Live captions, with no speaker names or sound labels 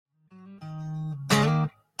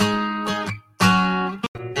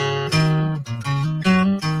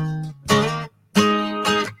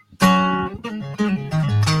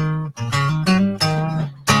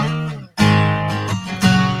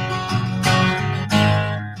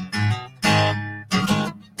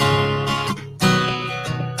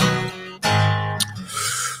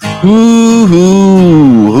Hello,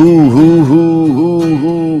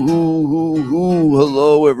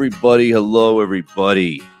 everybody. Hello,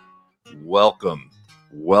 everybody. Welcome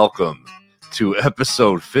to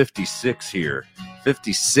episode 56 here.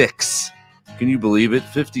 56. Can you believe it?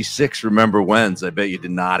 56 Remember When's. I bet you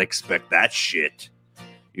did not expect that shit.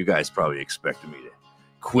 You guys probably expected me to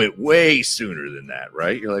quit way sooner than that,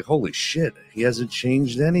 right? You're like, holy shit, he hasn't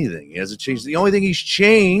changed anything. He hasn't changed. The only thing he's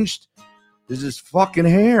changed is his fucking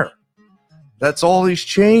hair. That's all he's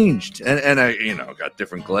changed. And I, got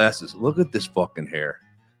different glasses. Look at this fucking hair.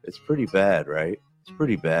 It's pretty bad, right? It's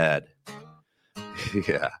pretty bad.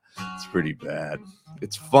 Yeah, it's pretty bad.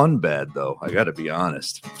 It's fun bad, though. I got to be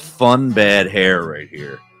honest. Fun bad hair right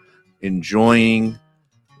here. Enjoying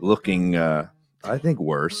looking, I think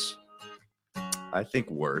worse.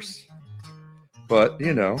 But,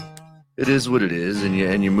 it is what it is, and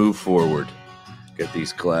you move forward. Get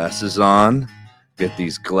these glasses on. I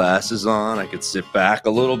could sit back a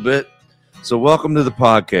little bit. So welcome to the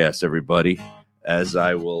podcast, everybody, as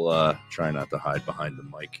I will try not to hide behind the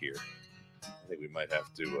mic here. I think we might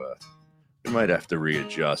have to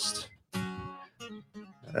readjust.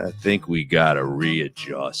 I think we got to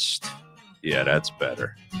readjust. Yeah, that's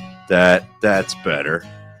better. That's better.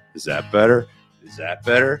 Is that better?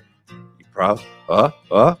 You probably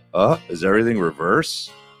is everything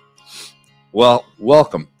reverse? Well,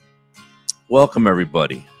 welcome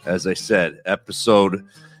everybody. As I said, episode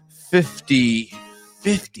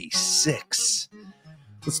 56.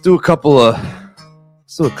 Let's do a couple of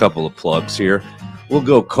plugs here. We'll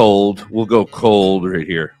go cold right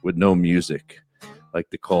here with no music. I like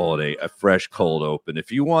to call it a fresh cold open.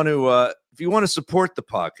 If you want to support the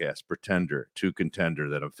podcast, Pretender to Contender,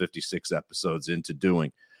 that I'm 56 episodes into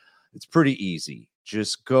doing, it's pretty easy.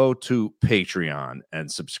 Just go to Patreon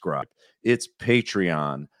and subscribe. It's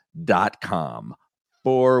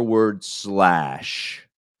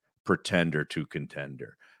patreon.com/Pretender to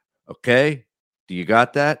Contender. Okay? Do you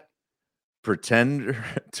got that? Pretender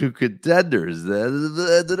to Contenders. /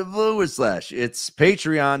 It's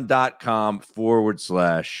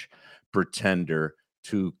patreon.com/Pretender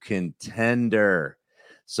to Contender.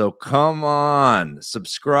 So come on,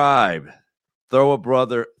 subscribe. Throw a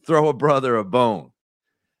brother a bone,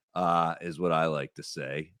 is what I like to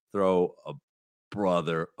say. Throw a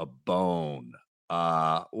brother a bone.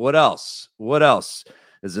 What else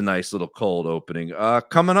is a nice little cold opening?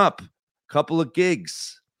 Coming up, couple of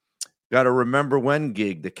gigs. Got a Remember When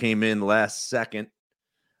gig that came in last second.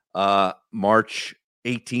 March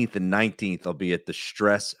 18th and 19th, I'll be at the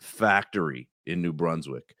Stress Factory in New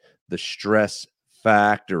Brunswick. The Stress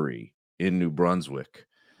Factory in New Brunswick.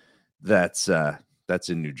 That's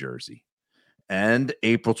in New Jersey. And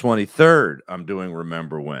April 23rd, I'm doing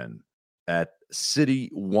Remember When at City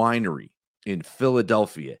Winery in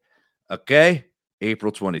Philadelphia. Okay?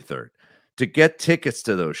 April 23rd. To get tickets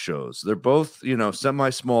to those shows, they're both,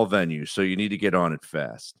 semi-small venues, so you need to get on it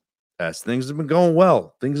fast. As things have been going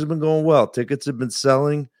well. Tickets have been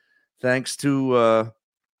selling thanks to,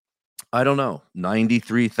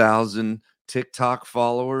 93,000 TikTok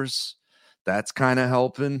followers. That's kind of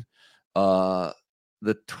helping.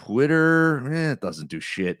 The Twitter, it doesn't do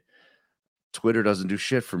shit. Twitter doesn't do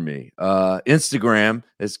shit for me. Instagram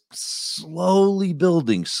is slowly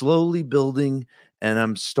building, and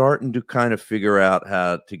I'm starting to kind of figure out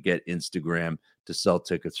how to get Instagram to sell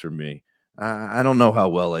tickets for me. I don't know how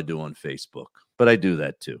well I do on Facebook, but I do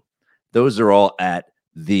that too. Those are all at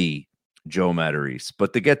the Joe Matarese.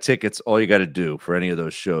 But to get tickets, all you got to do for any of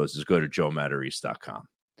those shows is go to joematarese.com.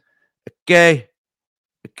 Okay.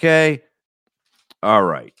 All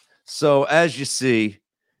right. So as you see,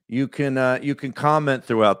 you can comment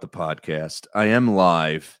throughout the podcast. I am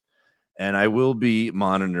live, and I will be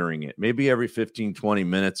monitoring it. Maybe every 15, 20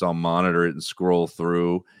 minutes, I'll monitor it and scroll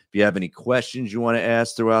through. If you have any questions you want to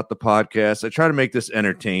ask throughout the podcast, I try to make this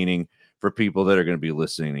entertaining for people that are going to be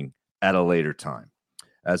listening at a later time,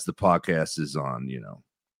 as the podcast is on,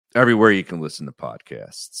 everywhere you can listen to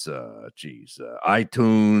podcasts.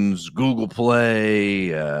 iTunes, Google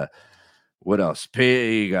Play, what else?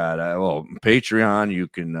 You got Patreon. You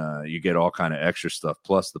can you get all kind of extra stuff,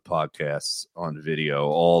 plus the podcasts on video.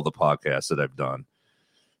 All the podcasts that I've done.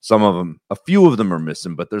 Some of them, a few of them are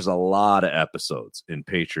missing, but there's a lot of episodes in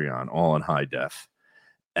Patreon, all in high def.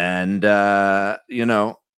 And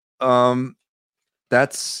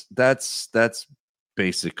that's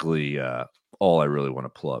basically all I really want to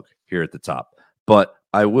plug here at the top. But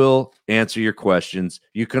I will answer your questions.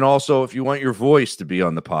 You can also, if you want your voice to be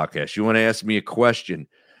on the podcast, you want to ask me a question,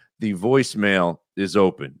 the voicemail is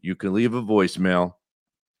open. You can leave a voicemail.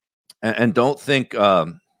 And don't think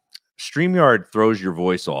StreamYard throws your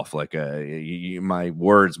voice off. Like my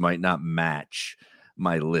words might not match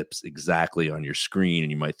my lips exactly on your screen,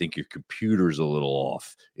 and you might think your computer's a little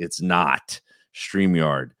off. It's not.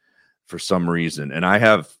 StreamYard, for some reason. And I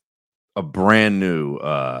have a brand new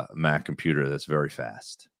Mac computer that's very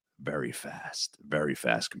fast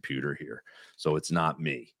computer here. So it's not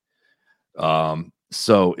me.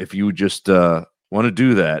 So if you just want to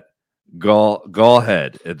do that, go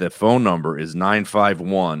ahead. The phone number is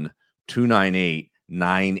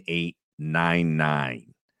 951-298-9899.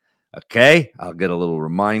 Okay, I'll get a little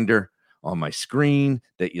reminder on my screen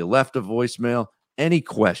that you left a voicemail. Any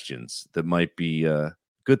questions that might be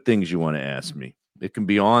good things you want to ask me. It can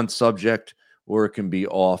be on subject or it can be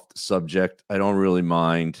off subject. I don't really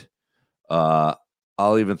mind. I'll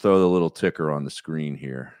even throw the little ticker on the screen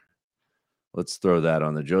here. Let's throw that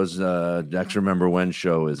on the Joe's Next Remember When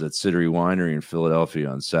show is at Cittery Winery in Philadelphia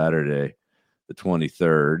on Saturday, the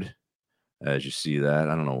 23rd. As you see that,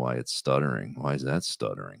 I don't know why it's stuttering. Why is that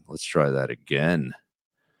stuttering? Let's try that again.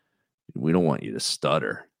 We don't want you to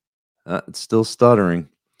stutter. It's still stuttering.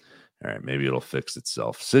 All right, maybe it'll fix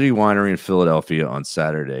itself. City Winery in Philadelphia on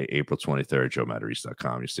Saturday, April 23rd,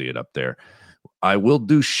 joematarese.com. You see it up there. I will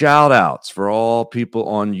do shout outs for all people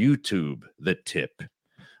on YouTube that tip.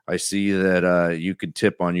 I see that you can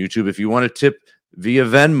tip on YouTube. If you want to tip via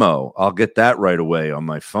Venmo, I'll get that right away on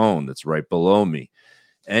my phone that's right below me.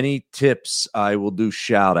 Any tips, I will do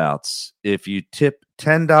shout outs. If you tip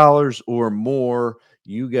 $10 or more,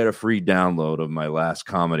 you get a free download of my last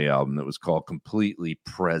comedy album that was called Completely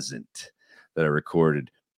Present that I recorded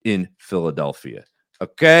in Philadelphia.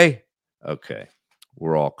 Okay? Okay.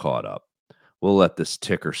 We're all caught up. We'll let this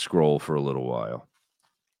ticker scroll for a little while.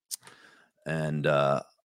 And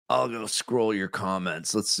I'll go scroll your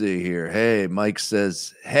comments. Let's see here. Hey, Mike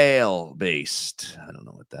says, hail based. I don't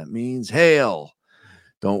know what that means. Hail.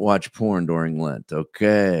 Don't watch porn during Lent.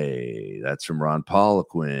 Okay. That's from Ron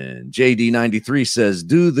Poliquin. JD93 says,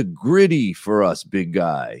 do the gritty for us, big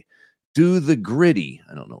guy. Do the gritty.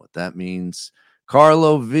 I don't know what that means.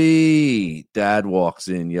 Carlo V. Dad walks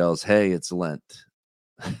in, yells, hey, it's Lent.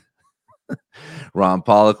 Ron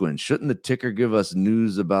Poliquin. Shouldn't the ticker give us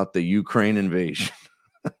news about the Ukraine invasion?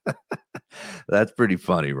 That's pretty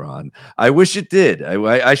funny, Ron. I wish it did.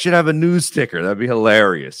 I should have a news ticker. That'd be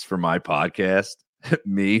hilarious for my podcast.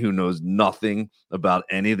 Me, who knows nothing about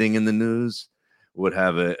anything in the news, would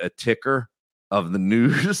have a ticker of the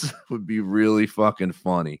news. Would be really fucking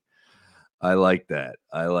funny. I like that.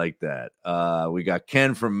 We got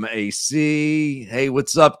Ken from AC. Hey,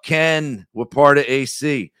 what's up, Ken? What part of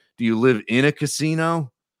AC? Do you live in a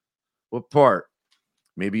casino? What part?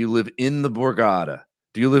 Maybe you live in the Borgata.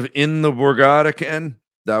 Do you live in the Borgata, Ken?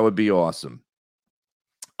 That would be awesome.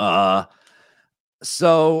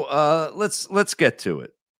 So let's get to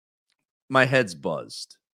it. My head's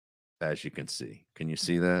buzzed, as you can see. Can you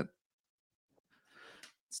see that?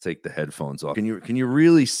 Let's take the headphones off. Can you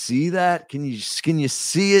really see that? Can you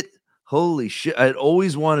see it? Holy shit. I'd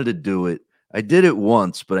always wanted to do it. I did it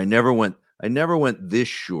once, but I never went this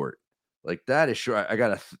short. Like that is short.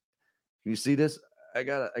 Can you see this? I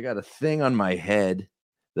got a thing on my head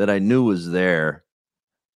that I knew was there.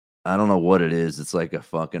 I don't know what it is. It's like a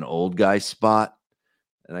fucking old guy spot.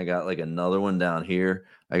 And I got like another one down here.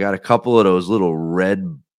 I got a couple of those little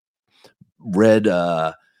red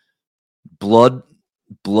blood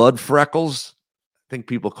freckles. I think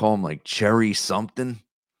people call them like cherry something.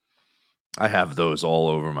 I have those all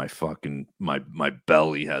over my fucking my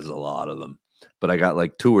belly has a lot of them. But I got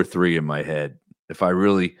like 2 or 3 in my head. If I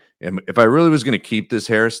really was going to keep this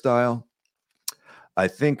hairstyle, I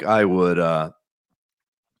think I would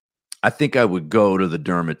go to the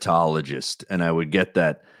dermatologist and I would get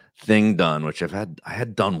that thing done, which I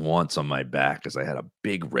had done once on my back because I had a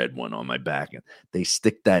big red one on my back, and they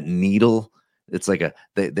stick that needle. It's like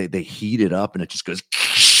they heat it up and it just goes,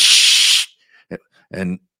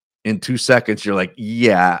 and in 2 seconds you're like,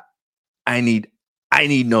 yeah, I need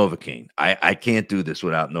Novocaine. I can't do this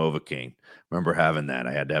without Novocaine. Remember having that?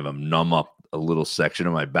 I had to have them numb up a little section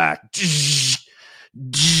of my back.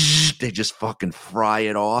 They just fucking fry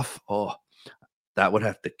it off. Oh, that would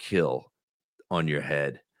have to kill on your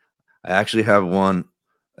head. I actually have one.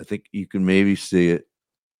 I think you can maybe see it.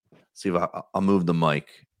 See if I'll move the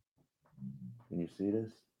mic. Can you see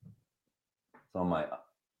this? It's on my.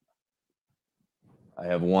 I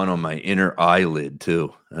have one on my inner eyelid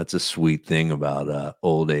too. That's a sweet thing about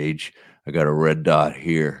old age. I got a red dot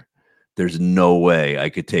here. There's no way I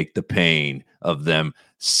could take the pain of them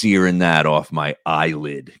searing that off my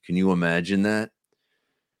eyelid. Can you imagine that?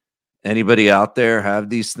 Anybody out there have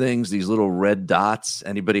these things, these little red dots?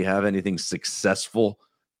 Anybody have anything successful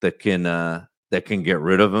that can get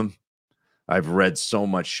rid of them. I've read so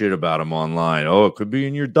much shit about them online. Oh, it could be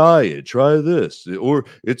in your diet. Try this, or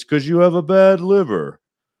it's because you have a bad liver.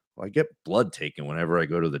 Well, I get blood taken whenever I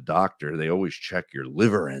go to the doctor. They always check your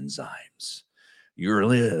liver enzymes.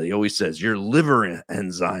 He always says your liver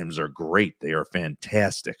enzymes are great. They are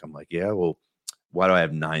fantastic. I'm like, yeah, well, why do I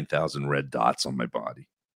have 9,000 red dots on my body?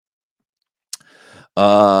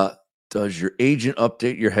 Does your agent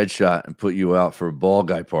update your headshot and put you out for ball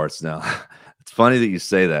guy parts now? It's funny that you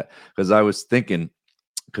say that, because I was thinking,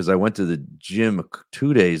 because I went to the gym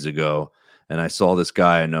 2 days ago and I saw this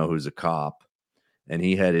guy I know who's a cop, and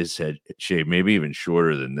he had his head shaved, maybe even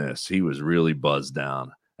shorter than this. He was really buzzed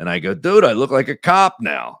down. And I go, dude, I look like a cop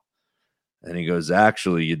now. And he goes,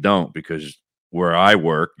 actually, you don't, because where I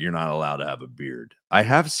work, you're not allowed to have a beard. I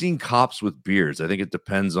have seen cops with beards. I think it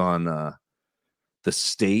depends on the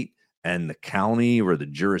state and the county or the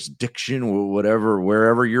jurisdiction or whatever,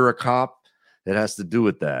 wherever you're a cop, it has to do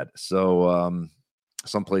with that. So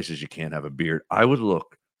some places you can't have a beard. I'd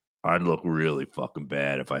look really fucking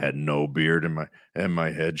bad if I had no beard and my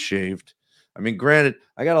head shaved. I mean, granted,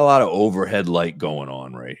 I got a lot of overhead light going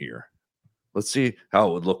on right here. Let's see how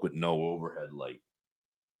it would look with no overhead light.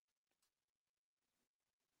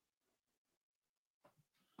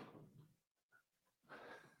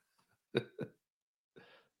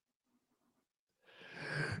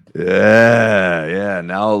 Yeah.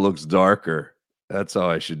 Now it looks darker. That's how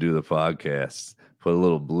I should do the podcast. Put a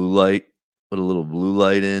little blue light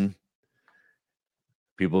in.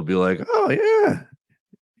 People will be like, oh, yeah,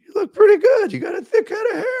 you look pretty good. You got a thick head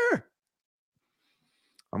of hair.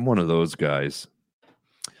 I'm one of those guys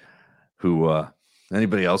who,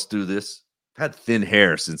 anybody else do this? I've had thin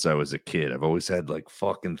hair since I was a kid. I've always had like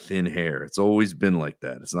fucking thin hair. It's always been like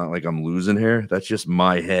that. It's not like I'm losing hair. That's just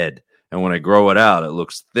my head. And when I grow it out, it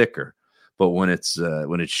looks thicker. But when it's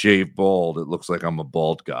shaved bald, it looks like I'm a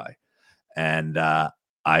bald guy. And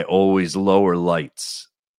I always lower lights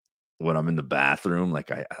when I'm in the bathroom.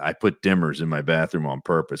 Like I put dimmers in my bathroom on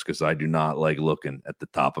purpose because I do not like looking at the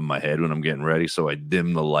top of my head when I'm getting ready. So I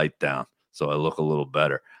dim the light down so I look a little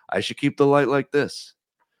better. I should keep the light like this,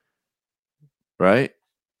 right?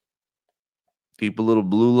 Keep a little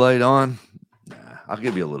blue light on. Nah, I'll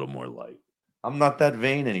give you a little more light. I'm not that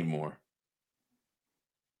vain anymore.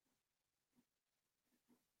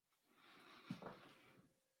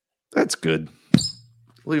 That's good.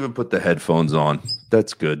 We'll even put the headphones on.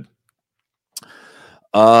 That's good.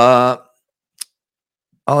 I'll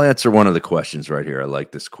answer one of the questions right here. I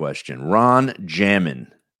like this question. Ron Jammin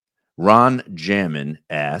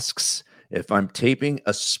asks if I'm taping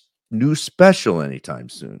a new special anytime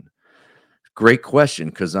soon. Great question,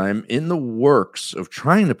 because I'm in the works of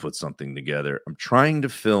trying to put something together. I'm trying to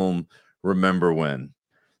film Remember When.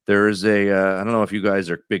 There is I don't know if you guys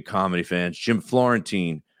are big comedy fans. Jim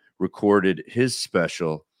Florentine recorded his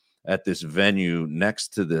special at this venue next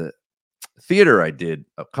to the theater I did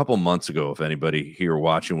a couple months ago. If anybody here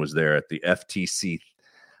watching was there, at the FTC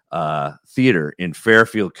theater in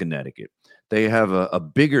Fairfield, Connecticut. They have a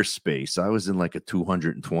bigger space. I was in like a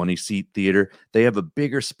 220 seat theater. They have a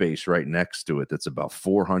bigger space right next to it that's about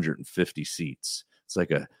 450 seats. It's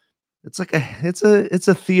a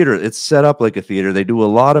theater. It's set up like a theater. They do a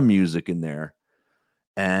lot of music in there.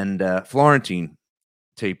 And Florentine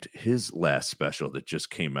taped his last special that just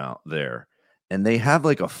came out there. And they have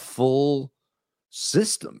like a full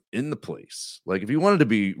system in the place. Like if you wanted to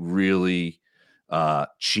be really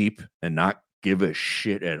cheap and not give a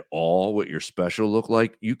shit at all what your special looked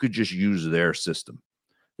like, you could just use their system.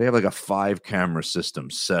 They have like a 5-camera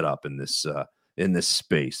system set up in this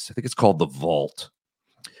space. I think it's called the Vault.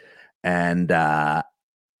 And but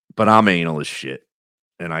I'm anal as shit,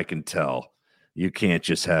 and I can tell. You can't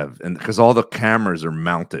just have, and because all the cameras are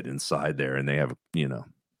mounted inside there, and they have,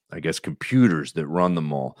 I guess, computers that run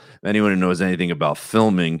them all. If anyone who knows anything about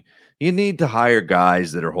filming, you need to hire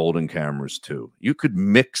guys that are holding cameras too. You could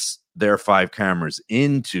mix their 5 cameras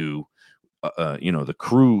into, the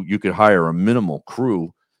crew. You could hire a minimal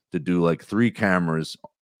crew to do like 3 cameras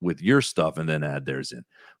with your stuff and then add theirs in,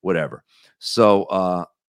 whatever. So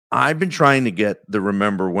I've been trying to get the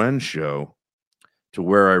Remember When show to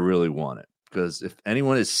where I really want it. Because if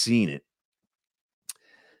anyone has seen it,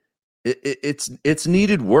 it's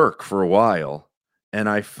needed work for a while, and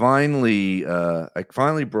I finally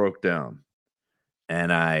broke down,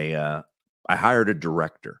 and I hired a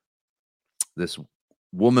director, this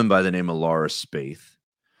woman by the name of Laura Spaeth.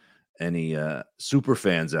 Any super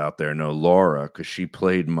fans out there know Laura because she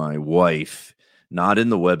played my wife, not in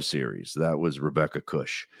the web series. That was Rebecca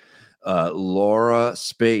Cush. Laura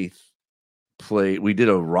Spaeth we did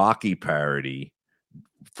a Rocky parody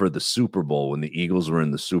for the Super Bowl, when the Eagles were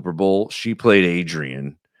in the Super Bowl, she played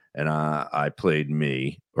Adrian and I played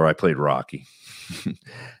I played Rocky.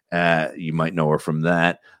 You might know her from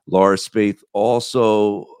that. Laura Spaeth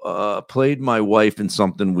also played my wife in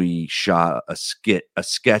something we shot, a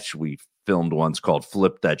sketch we filmed once called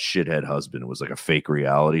Flip That Shithead Husband. It was like a fake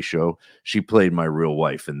reality show. She played my real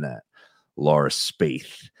wife in that, Laura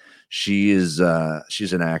Spaeth. She's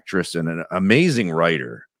an actress and an amazing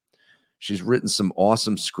writer. She's written some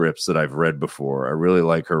awesome scripts that I've read before. I really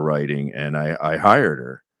like her writing, and I hired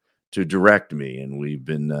her to direct me, and we've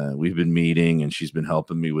been meeting, and she's been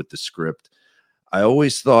helping me with the script. I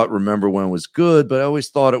always thought Remember When was good, but I always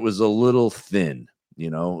thought it was a little thin.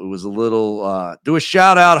 It was a little. Do a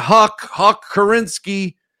shout out, Huck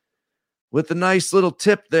Karinsky, with a nice little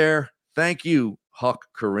tip there. Thank you, Huck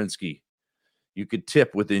Karinsky. You could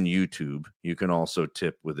tip within YouTube. You can also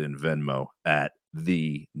tip within Venmo at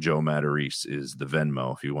the Joe Matarese is the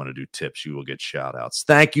Venmo. If you want to do tips, you will get shout outs.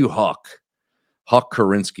 Thank you, Huck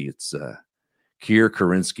Karinsky. It's Kier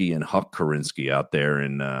Karinsky and Huck Karinsky out there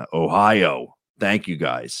in Ohio. Thank you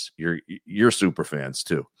guys. You're super fans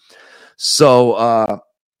too. So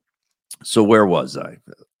where was I?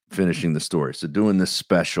 Finishing the story. So doing this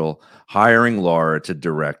special, hiring Laura to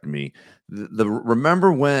direct me. The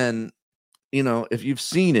Remember When, if you've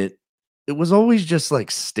seen it, it was always just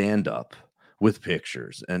like stand up with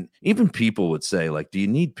pictures. And even people would say, like, do you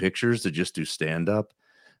need pictures to just do stand up?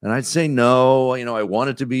 And I'd say, no, I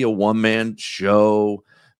want it to be a one-man show,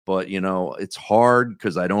 but, it's hard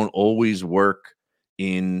because I don't always work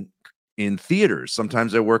in theaters.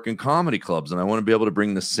 Sometimes I work in comedy clubs, and I want to be able to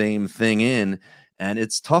bring the same thing in. And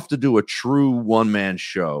it's tough to do a true one-man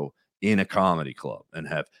show in a comedy club and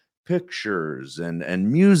have pictures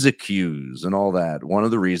and music cues and all that. One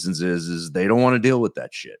of the reasons is they don't want to deal with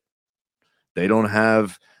that shit. They don't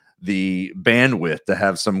have the bandwidth to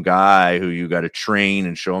have some guy who you got to train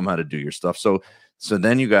and show them how to do your stuff. So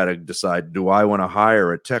then you got to decide, do I want to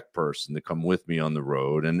hire a tech person to come with me on the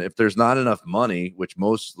road? And if there's not enough money, which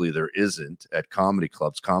mostly there isn't at comedy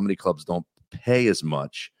clubs don't pay as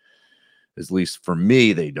much. At least for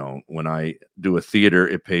me, they don't. When I do a theater,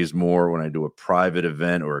 it pays more. When I do a private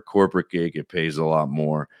event or a corporate gig, it pays a lot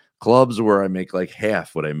more. Clubs where I make like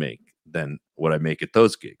half what I make than what I make at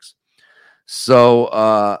those gigs. So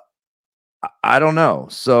I don't know.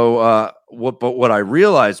 So what I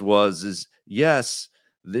realized is yes,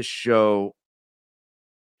 this show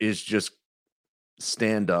is just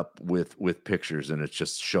stand up with pictures, and it's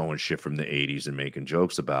just showing shit from the 80s and making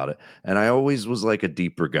jokes about it. And I always was like a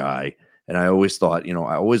deeper guy. And I always thought,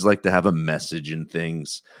 I always like to have a message in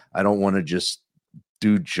things. I don't want to just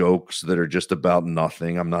do jokes that are just about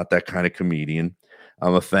nothing. I'm not that kind of comedian.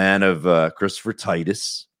 I'm a fan of Christopher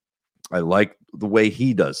Titus. I like the way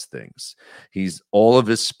he does things. All of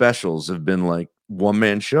his specials have been like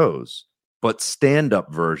one-man shows, but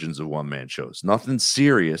stand-up versions of one-man shows. Nothing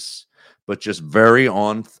serious, but just very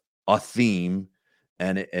on a theme,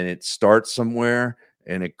 and it starts somewhere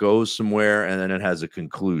and it goes somewhere, and then it has a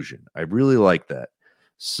conclusion. I really like that.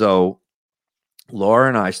 So Laura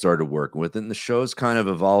and I started working with it, and the show's kind of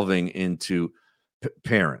evolving into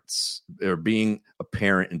parents, or being a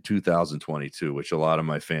parent in 2022, which a lot of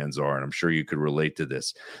my fans are, and I'm sure you could relate to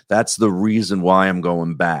this. That's the reason why I'm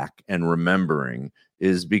going back and remembering,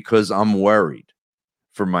 is because I'm worried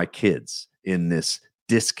for my kids in this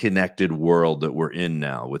disconnected world that we're in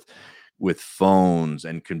now with phones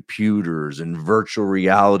and computers and virtual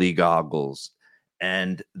reality goggles.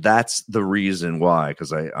 And that's the reason why,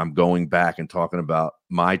 because I'm going back and talking about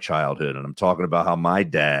my childhood, and I'm talking about how my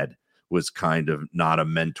dad was kind of not a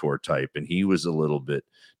mentor type, and he was a little bit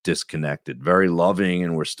disconnected, very loving,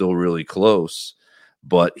 and we're still really close,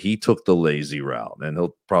 but he took the lazy route, and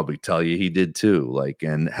he'll probably tell you he did too.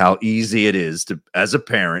 And how easy it is to, as a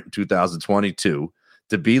parent in 2022,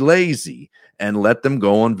 to be lazy and let them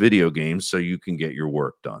go on video games so you can get your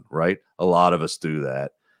work done, right? A lot of us do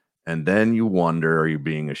that. And then you wonder, are you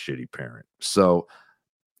being a shitty parent? So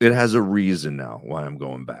it has a reason now why I'm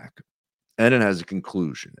going back. And it has a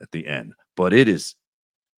conclusion at the end. But it is,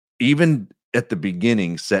 even at the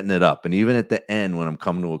beginning, setting it up. And even at the end, when I'm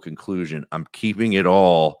coming to a conclusion, I'm keeping it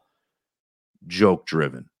all joke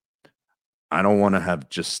driven. I don't want to have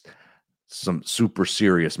just some super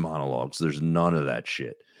serious monologues. There's none of that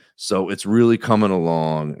shit. So it's really coming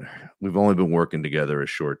along. We've only been working together a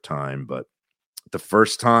short time, but the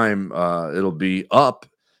first time it'll be up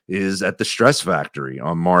is at the Stress Factory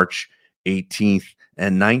on March 18th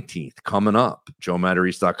and 19th, coming up.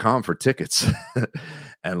 JoeMatarese.com for tickets.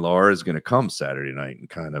 And Laura is going to come Saturday night and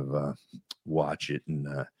kind of watch it and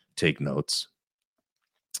take notes.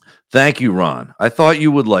 Thank you, Ron. I thought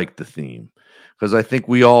you would like the theme because I think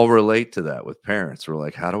we all relate to that with parents. We're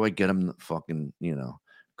like, how do I get them to fucking,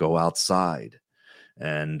 go outside?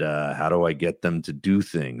 And how do I get them to do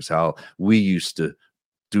things? How we used to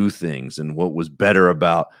do things and what was better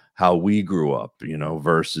about how we grew up,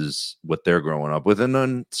 versus what they're growing up with. And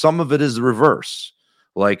then some of it is the reverse.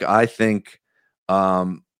 Like, I think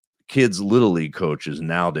kids' little league coaches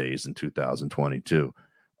nowadays in 2022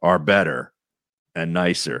 are better and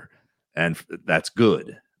nicer, and that's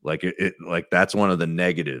good. Like like that's one of the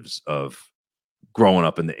negatives of growing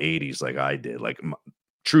up in the 80s like I did. Like,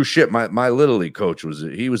 true shit, my little league coach was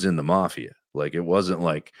in the mafia. Like, it wasn't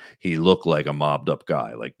like he looked like a mobbed up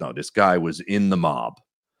guy. Like, no, this guy was in the mob.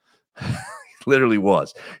 He literally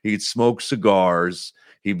was. He'd smoke cigars.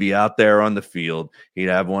 He'd be out there on the field. He'd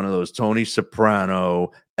have one of those Tony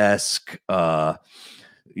Soprano-esque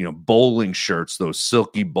bowling shirts, those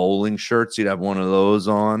silky bowling shirts. He'd have one of those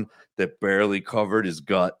on that barely covered his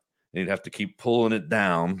gut. And he'd have to keep pulling it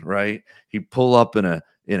down, right? He'd pull up in a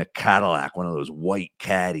Cadillac, one of those white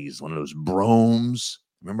caddies, one of those Bromes.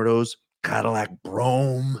 Remember those? Cadillac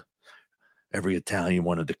Brome. Every Italian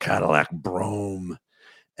wanted the Cadillac Brome.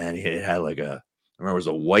 And he had I remember it was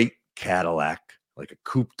a white Cadillac, like a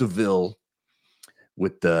Coupe de Ville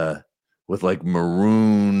with like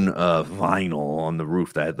maroon vinyl on the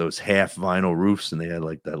roof. That had those half vinyl roofs, and they had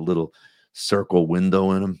like that little circle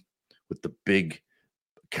window in them with the big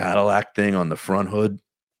Cadillac thing on the front hood.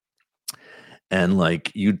 And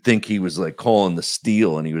like, you'd think he was like calling the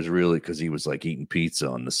steel, and he was really, because he was like eating pizza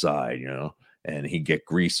on the side, and he'd get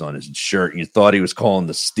grease on his shirt, and you thought he was calling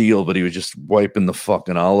the steel, but he was just wiping the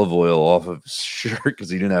fucking olive oil off of his shirt because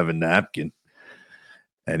he didn't have a napkin.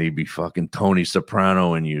 And he'd be fucking Tony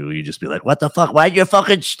Soprano, and you'd just be like, what the fuck? Why'd you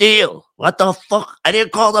fucking steal? What the fuck? I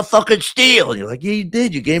didn't call the fucking steal. And you're like, yeah, you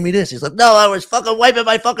did. You gave me this. He's like, no, I was fucking wiping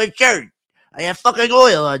my fucking shirt. I have fucking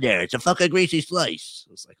oil on there. It's a fucking greasy slice.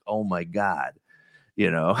 It's like, oh my God.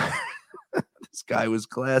 This guy was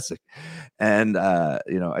classic. And, I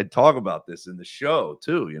talk about this in the show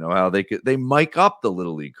too, how they mic up the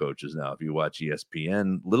Little League coaches now. If you watch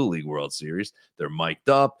ESPN Little League World Series, they're mic'd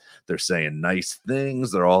up. They're saying nice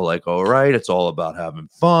things. They're all like, all right, it's all about having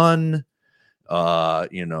fun. Try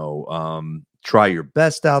your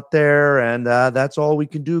best out there. And that's all we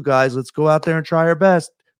can do, guys. Let's go out there and try our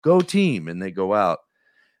best. Go team. And they go out,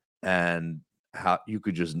 and how you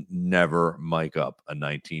could just never mic up a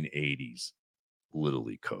 1980s Little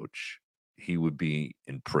League coach. He would be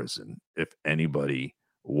in prison if anybody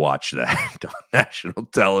watched that on national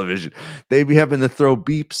television. They'd be having to throw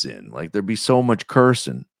beeps in. Like, there'd be so much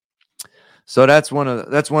cursing. So that's one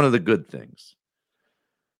of the good things.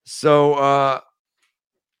 So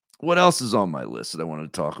what else is on my list that I want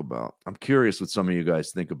to talk about? I'm curious what some of you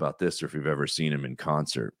guys think about this, or if you've ever seen him in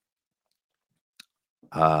concert.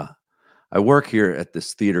 I work here at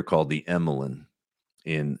this theater called the Emmeline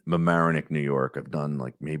in Mamaroneck, New York. I've done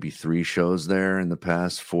like maybe 3 shows there in the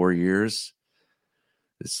past 4 years.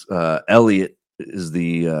 This Elliot is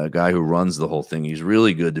the guy who runs the whole thing. He's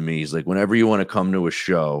really good to me. He's like, whenever you want to come to a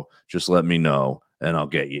show, just let me know and I'll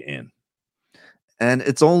get you in. And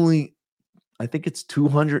it's only, I think it's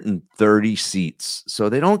 230 seats. So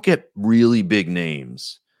they don't get really big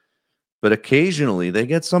names. But occasionally they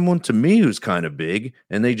get someone to me who's kind of big,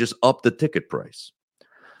 and they just up the ticket price.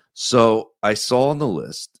 So I saw on the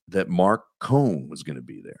list that Mark Cohn was going to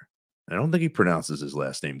be there. I don't think he pronounces his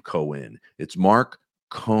last name Cohen. It's Mark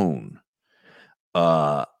Cohn,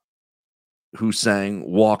 who sang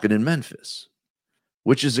 "Walking in Memphis,"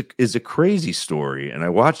 which is a crazy story. And I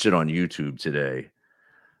watched it on YouTube today.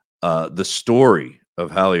 The story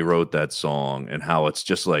of how he wrote that song, and how it's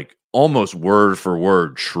just like almost word for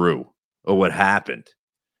word true. Or what happened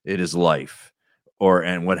in his life,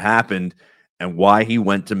 and what happened, and why he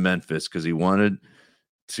went to Memphis, because he was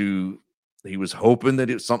hoping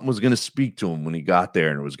that something was going to speak to him when he got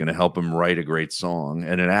there, and it was going to help him write a great song,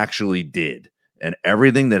 and it actually did. And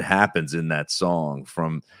everything that happens in that song,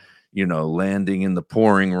 from landing in the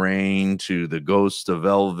pouring rain to the ghost of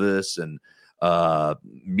Elvis, and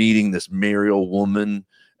meeting this Mariel woman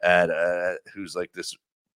at who's like this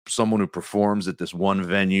someone who performs at this one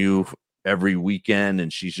venue every weekend,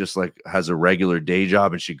 and she's just like has a regular day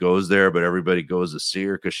job, and she goes there, but everybody goes to see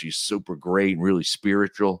her because she's super great and really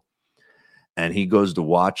spiritual. And he goes to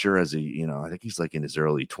watch her as I think he's like in his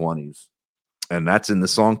early 20s, and that's in the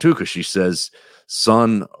song too, because she says,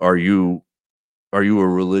 "Son, are you a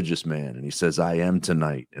religious man?" And he says, "I am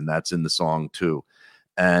tonight," and that's in the song too.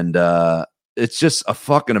 And it's just a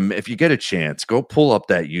fucking, if you get a chance, go pull up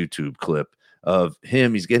that YouTube clip of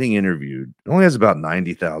him. He's getting interviewed. It only has about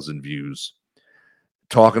 90,000 views.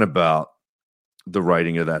 talking about the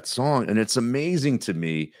writing of that song. And it's amazing to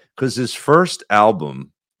me because his first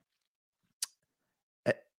album,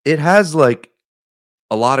 it has like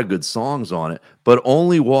a lot of good songs on it, but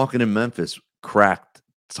only Walking in Memphis cracked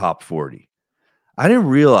top 40. I didn't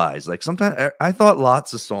realize, like, sometimes I thought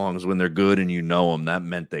lots of songs when they're good and you know them, that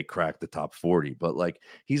meant they cracked the top 40. But like,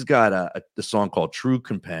 he's got the song called True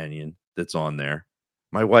Companion that's on there.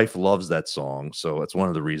 My wife loves that song, so it's one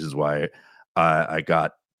of the reasons why I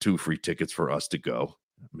got 2 free tickets for us to go.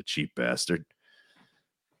 I'm a cheap bastard.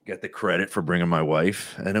 Get the credit for bringing my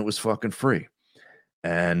wife, and it was fucking free.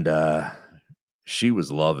 And she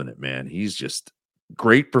was loving it, man. He's just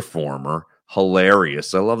great performer,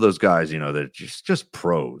 hilarious. I love those guys, you know, that just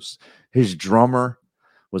pros. His drummer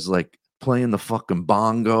was like playing the fucking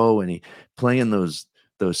bongo, and he playing those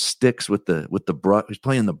sticks with the brush. He's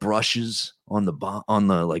playing the brushes on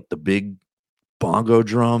the like the big bongo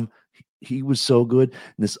drum. He was so good.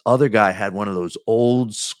 And this other guy had one of those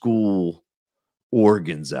old school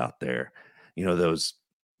organs out there. You know, those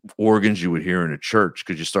organs you would hear in a church,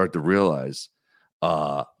 because you start to realize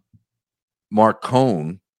Mark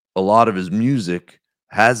Cohn, a lot of his music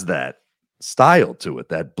has that style to it,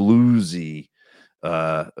 that bluesy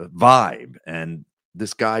vibe. And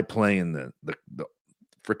this guy playing the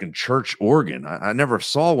freaking church organ, I never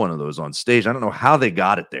saw one of those on stage. I don't know how they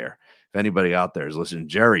got it there. If anybody out there is listening,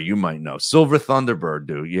 Jerry, you might know. Silver Thunderbird,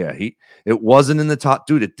 dude. Yeah, it wasn't in the top,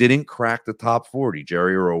 dude. It didn't crack the top 40.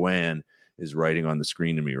 Jerry Rowan is writing on the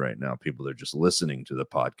screen to me right now. People are just listening to the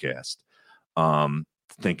podcast,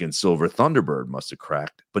 thinking Silver Thunderbird must have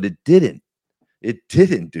cracked, but it didn't. It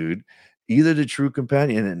didn't, dude. Either the True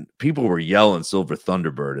Companion, and people were yelling Silver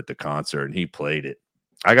Thunderbird at the concert, and he played it.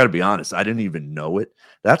 I got to be honest, I didn't even know it.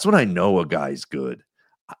 That's when I know a guy's good.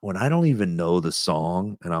 When I don't even know the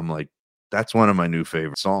song, and I'm like, that's one of my new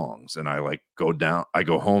favorite songs. And I go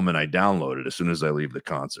home and I download it as soon as I leave the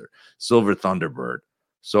concert. Silver Thunderbird.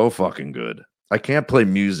 So fucking good. I can't play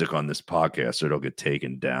music on this podcast or it'll get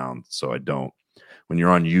taken down. So I don't. When you're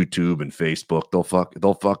on YouTube and Facebook,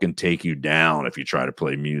 they'll fucking take you down if you try to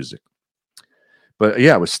play music. But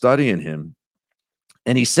yeah, I was studying him.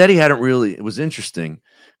 And he said he hadn't really, it was interesting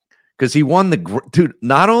because he won dude,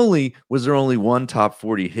 not only was there only one top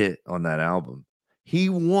 40 hit on that album, he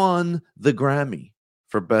won the Grammy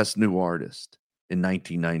for Best New Artist in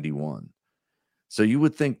 1991. So you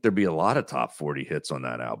would think there'd be a lot of top 40 hits on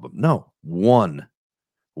that album. No, one,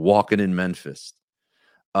 Walking in Memphis.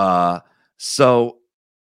 So,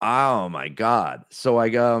 oh my God. So I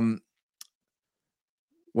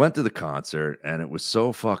went to the concert and it was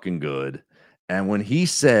so fucking good. And when he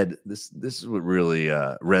said, this is what really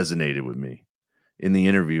resonated with me. In the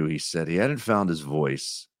interview, he said he hadn't found his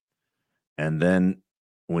voice. And then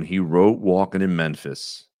when he wrote Walking in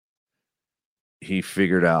Memphis, he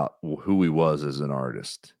figured out who he was as an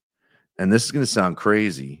artist. And this is going to sound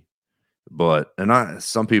crazy, but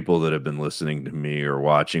some people that have been listening to me or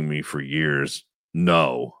watching me for years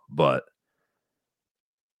know, but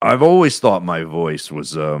I've always thought my voice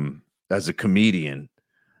was, as a comedian,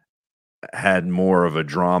 had more of a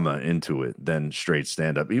drama into it than straight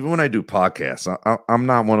stand-up. Even when I do podcasts, I'm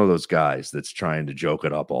not one of those guys that's trying to joke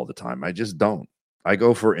it up all the time. I just don't. I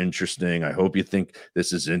go for interesting. I hope you think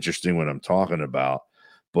this is interesting what I'm talking about,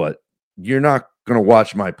 but you're not going to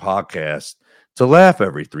watch my podcast to laugh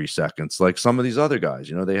every 3 seconds like some of these other guys.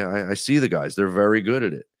 You know, I see the guys, they're very good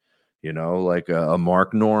at it. You know, like a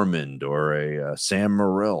Mark Normand or a Sam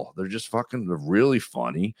Morril. They're really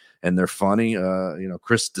funny, and they're funny. You know,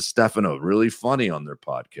 Chris DiStefano, really funny on their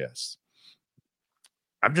podcasts.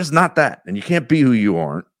 I'm just not that, and you can't be who you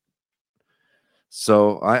aren't.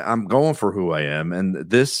 So I'm going for who I am, and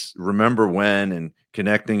this Remember When and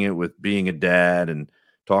connecting it with being a dad and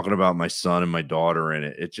talking about my son and my daughter in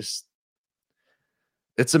it.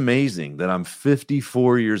 It's amazing that I'm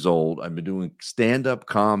 54 years old. I've been doing stand-up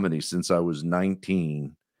comedy since I was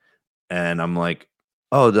 19. And I'm like,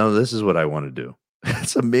 oh, no, this is what I want to do.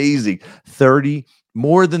 It's amazing.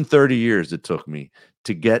 More than 30 years it took me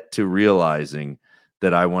to get to realizing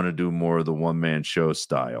that I want to do more of the one-man show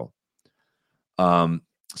style.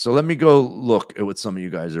 So let me go look at what some of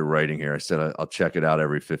you guys are writing here. I said I'll check it out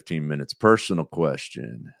every 15 minutes. Personal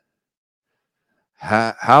question.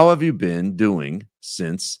 How have you been doing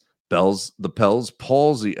since the Bell's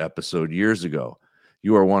Palsy episode years ago?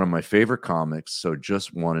 You are one of my favorite comics, so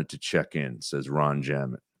just wanted to check in, says Ron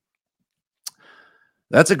Jamet.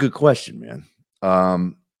 That's a good question, man.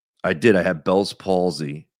 I had Bell's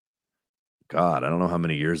Palsy. God, I don't know how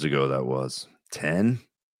many years ago that was. 10?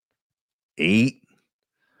 8?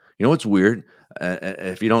 You know what's weird?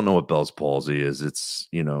 If you don't know what Bell's Palsy is, it's,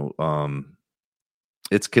 you know,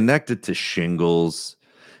 It's connected to shingles.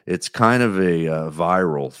 It's kind of a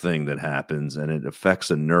viral thing that happens, and it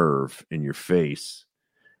affects a nerve in your face,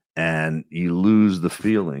 and you lose the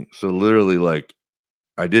feeling. So literally, like,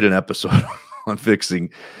 I did an episode on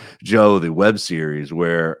Fixing Joe, the web series,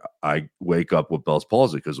 where I wake up with Bell's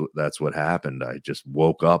palsy because that's what happened. I just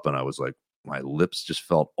woke up and I was like, my lips just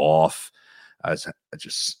felt off.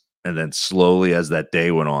 And then slowly as that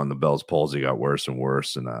day went on, the Bell's palsy got worse and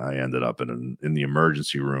worse, and I ended up in the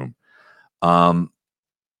emergency room.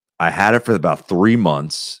 I had it for about 3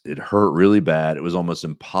 months. It hurt really bad. It was almost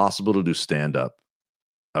impossible to do stand up.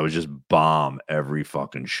 I would just bomb every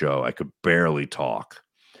fucking show. I could barely talk.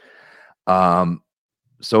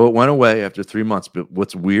 So it went away after 3 months. But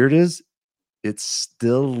what's weird is it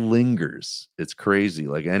still lingers. It's crazy.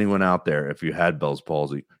 Like anyone out there, if you had Bell's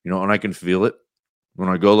palsy, and I can feel it when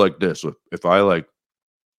I go like this. If I like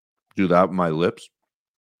do that with my lips,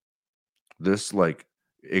 this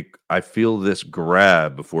I feel this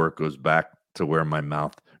grab before it goes back to where my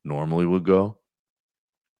mouth normally would go.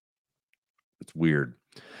 It's weird.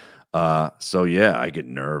 So yeah, I get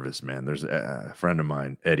nervous, man. There's a friend of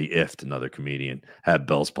mine, Eddie Ift, another comedian, had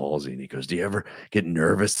Bell's palsy, and he goes, "Do you ever get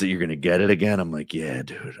nervous that you're gonna get it again?" I'm like, "Yeah,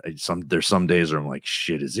 dude." There's some days where I'm like,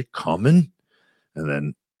 "Shit, is it coming?" And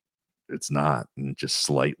then it's not, and it just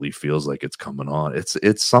slightly feels like it's coming on.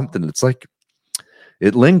 It's something. It's like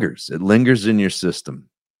it lingers. It lingers in your system.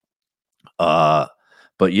 But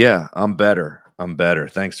yeah, I'm better.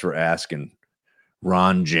 Thanks for asking,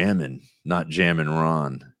 Ron Jammin, not Jammin'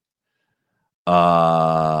 Ron.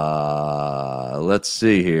 Let's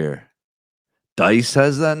see here. Dice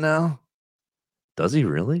has that now? Does he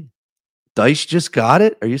really? Dice just got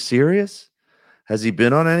it? Are you serious? Has he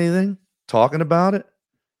been on anything talking about it?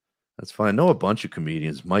 That's fine. I know a bunch of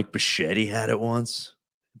comedians. Mike Bichetti had it once,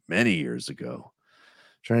 many years ago.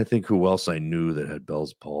 Trying to think who else I knew that had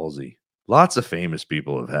Bell's palsy. Lots of famous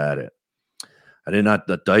people have had it. I did not.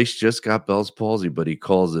 The Dice just got Bell's palsy, but he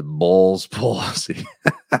calls it Ball's palsy.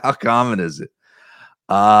 How common is it?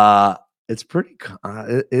 It's pretty.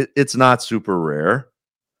 It's not super rare,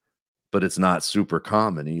 but it's not super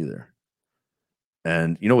common either.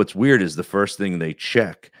 And what's weird is the first thing they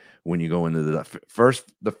check when you go into the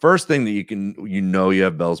first thing that you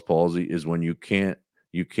have Bell's palsy is when you can't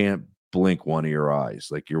blink one of your eyes.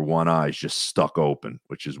 Like your one eye's just stuck open,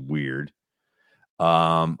 which is weird.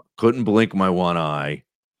 Couldn't blink my one eye.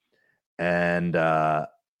 And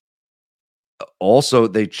also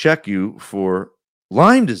they check you for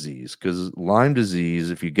Lyme disease, because Lyme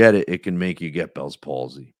disease, if you get it, it can make you get Bell's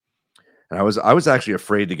palsy. And I was actually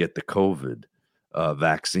afraid to get the COVID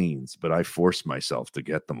vaccines, but I forced myself to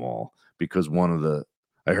get them all because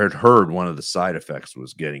I heard one of the side effects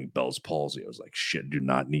was getting Bell's palsy. I was like, shit, do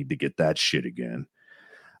not need to get that shit again.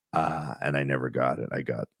 And I never got it. I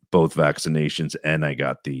got both vaccinations, and I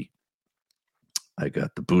got the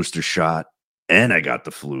booster shot, and I got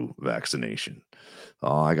the flu vaccination.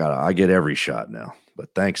 Oh, I get every shot now. But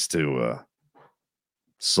thanks to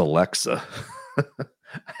Celexa,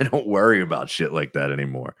 I don't worry about shit like that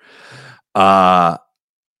anymore.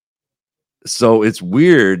 So it's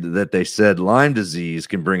weird that they said Lyme disease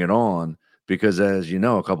can bring it on, because as you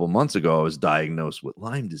know, a couple months ago, I was diagnosed with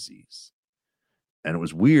Lyme disease. And it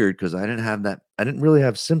was weird because I didn't really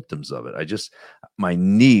have symptoms of it. My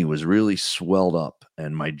knee was really swelled up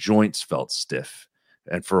and my joints felt stiff.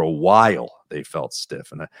 And for a while they felt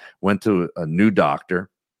stiff. And I went to a new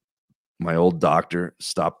doctor. My old doctor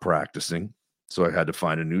stopped practicing. So I had to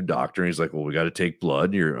find a new doctor. And he's like, well, we got to take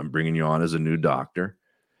blood. I'm bringing you on as a new doctor.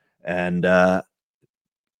 And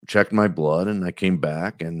checked my blood, and I came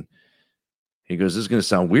back, and he goes, this is going to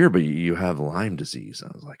sound weird, but you have Lyme disease.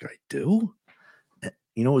 I was like, I do?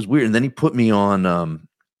 It was weird. And then he put me on,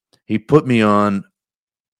 what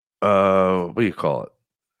do you call it?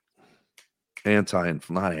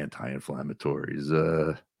 Not anti-inflammatories.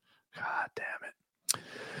 God damn it.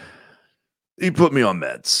 He put me on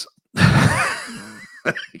meds.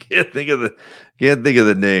 I can't think of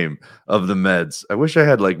the name of the meds. I wish I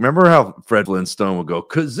had, remember how Fred Flintstone would go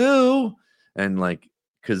kazoo, and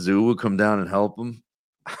kazoo would come down and help him.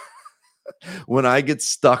 When I get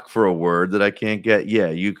stuck for a word that I can't get, yeah,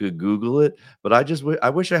 you could Google it, but I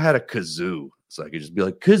wish I had a kazoo, so I could just be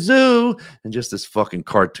like kazoo, and just this fucking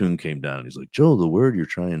cartoon came down, and he's like, Joe, the word you're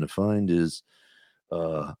trying to find is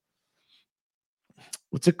what's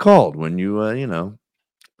it called when you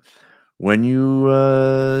when you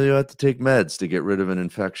have to take meds to get rid of an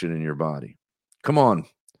infection in your body. Come on,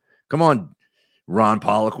 Ron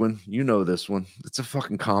Poliquin, you know this one. It's a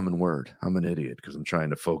fucking common word. I'm an idiot because I'm trying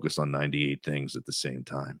to focus on 98 things at the same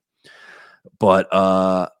time. But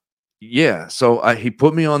Yeah, so he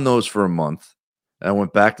put me on those for a month. I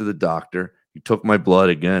went back to the doctor. He took my blood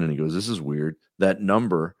again, and he goes, "This is weird. That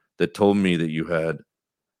number that told me that you had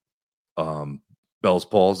Bell's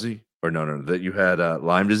palsy, or no, that you had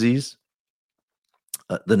Lyme disease,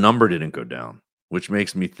 the number didn't go down, which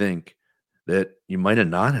makes me think that you might have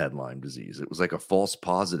not had Lyme disease. It was like a false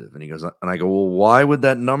positive." And he goes, and I go, "Well, why would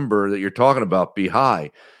that number that you're talking about be high?"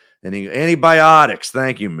 And he, "Antibiotics.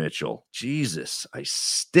 Thank you, Mitchell. Jesus, I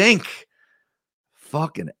stink.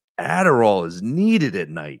 Fucking Adderall is needed at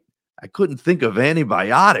night. I couldn't think of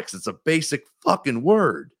antibiotics. It's a basic fucking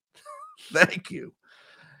word. Thank you.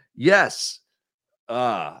 Yes.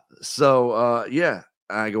 Yeah.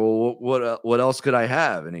 I go, "Well, what else could I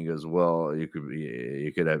have?" And he goes, "Well, you could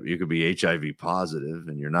be HIV positive,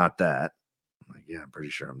 and you're not that." I'm like, "Yeah, I'm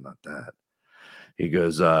pretty sure I'm not that." He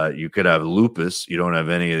goes, "You could have lupus. You don't have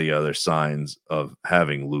any of the other signs of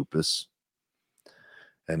having lupus."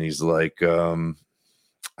 And he's like,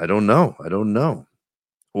 I don't know.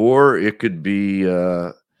 Or it could be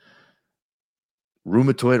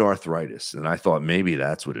rheumatoid arthritis. And I thought maybe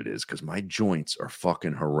that's what it is, because my joints are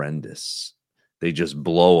fucking horrendous. They just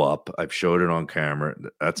blow up. I've showed it on camera.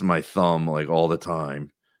 That's my thumb, like, all the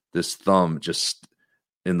time. This thumb just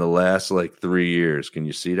in the last like 3 years. Can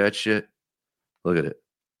you see that shit? Look at it.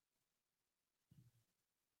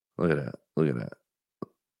 Look at that. Look at that.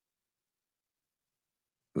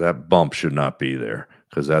 That bump should not be there,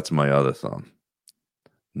 because that's my other thumb.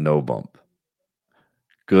 No bump.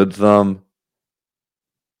 Good thumb.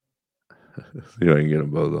 See if I can get them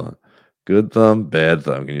both on. Good thumb, bad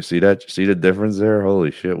thumb. Can you see that? See the difference there? Holy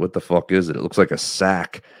shit! What the fuck is it? It looks like a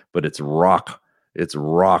sack, but it's rock. It's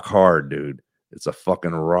rock hard, dude. It's a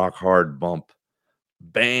fucking rock hard bump.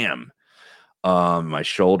 Bam. My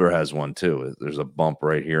shoulder has one too. There's a bump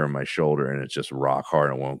right here in my shoulder, and it's just rock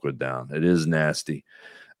hard and won't go down. It is nasty.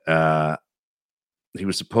 He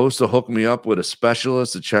was supposed to hook me up with a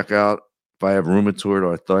specialist to check out if I have rheumatoid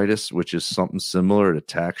arthritis, which is something similar to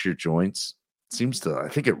tax your joints. I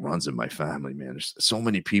think it runs in my family, man. There's so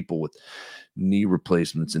many people with knee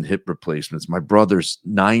replacements and hip replacements. My brother's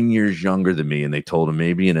 9 years younger than me, and they told him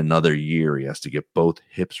maybe in another year he has to get both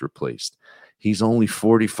hips replaced. He's only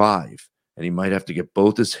 45, and he might have to get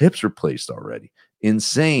both his hips replaced already.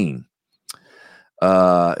 Insane.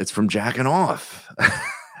 It's from jacking off.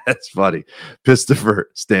 That's funny. Pistifer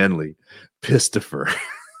Stanley. Pistifer.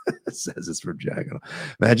 Says it's from jacking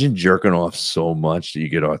off. Imagine jerking off so much that you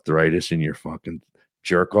get arthritis in your fucking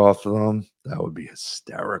jerk off thumb. That would be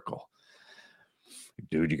hysterical.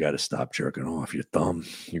 Dude, you got to stop jerking off your thumb.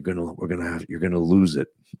 You're gonna lose it.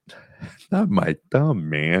 Not my thumb,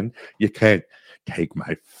 man. You can't take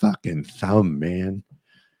my fucking thumb, man.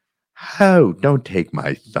 Oh, don't take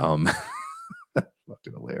my thumb.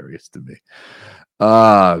 Fucking hilarious to me.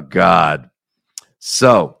 Oh God.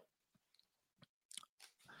 So,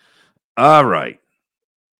 all right.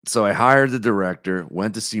 So I hired the director,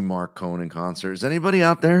 went to see Mark Cohn in concert. Has anybody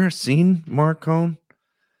out there seen Mark Cohn?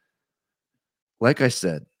 Like I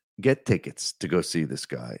said, get tickets to go see this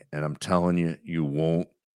guy. And I'm telling you, you won't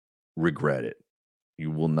regret it.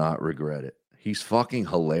 You will not regret it. He's fucking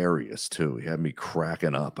hilarious too. He had me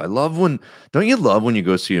cracking up. Don't you love when you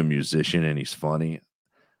go see a musician and he's funny?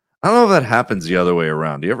 I don't know if that happens the other way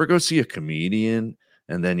around. Do you ever go see a comedian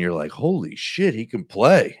and then you're like, holy shit, he can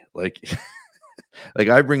play? Like, like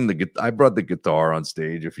I brought the guitar on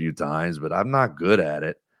stage a few times, but I'm not good at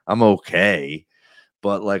it. I'm okay.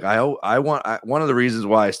 But like one of the reasons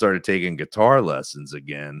why I started taking guitar lessons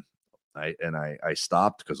again, I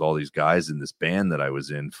stopped because all these guys in this band that I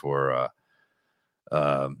was in for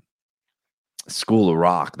School of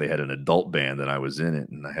Rock, they had an adult band and I was in it,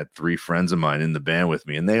 and I had 3 friends of mine in the band with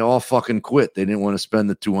me, and they all fucking quit. They didn't want to spend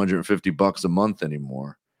the $250 a month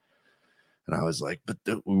anymore. And I was like, but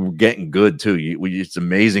we were getting good too. It's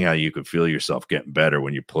amazing how you could feel yourself getting better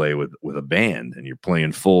when you play with a band and you're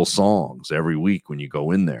playing full songs every week when you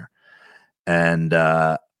go in there. And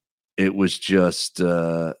it was just,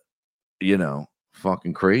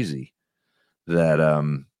 fucking crazy that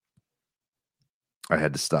I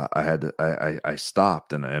had to stop. I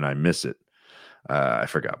stopped and I miss it. I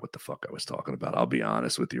forgot what the fuck I was talking about. I'll be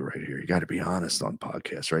honest with you right here. You got to be honest on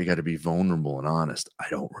podcasts, right? You got to be vulnerable and honest. I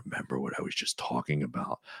don't remember what I was just talking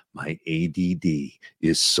about. My ADD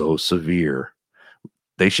is so severe.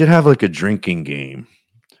 They should have like a drinking game.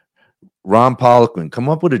 Ron Poliquin, come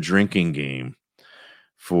up with a drinking game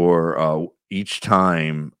for each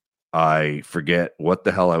time I forget what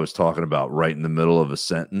the hell I was talking about right in the middle of a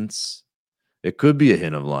sentence. It could be a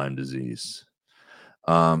hint of Lyme disease.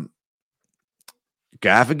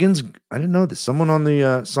 Gaffigan's. I didn't know this. Someone on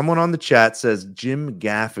the chat says Jim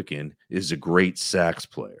Gaffigan is a great sax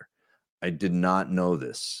player. I did not know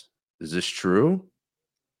this. Is this true?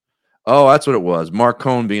 Oh, that's what it was. Mark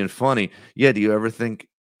Cohn being funny. Yeah. Do you ever think?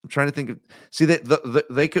 I'm trying to think of. See that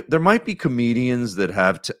they could. There might be comedians that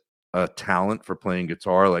have a talent for playing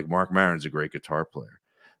guitar. Like Mark Maron's a great guitar player,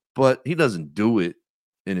 but he doesn't do it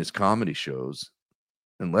in his comedy shows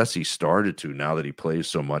unless he started to. Now that he plays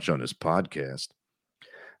so much on his podcast,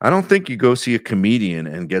 I don't think you go see a comedian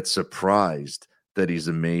and get surprised that he's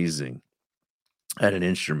amazing at an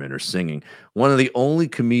instrument or singing. One of the only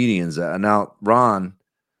comedians now, Ron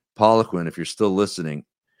Poliquin, if you're still listening,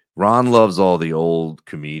 Ron loves all the old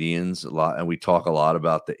comedians a lot, and we talk a lot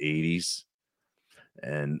about the 80s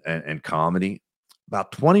and comedy.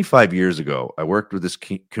 About 25 years ago, I worked with this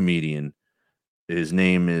comedian. His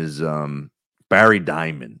name is Barry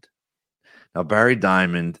Diamond. Now, Barry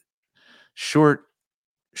Diamond, short,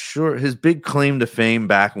 his big claim to fame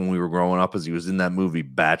back when we were growing up is he was in that movie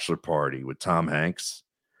Bachelor Party with Tom Hanks.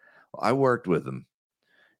 I worked with him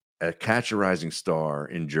at Catch a Rising Star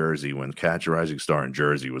in Jersey when Catch a Rising Star in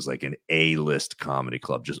Jersey was like an A-list comedy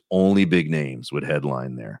club. Just only big names would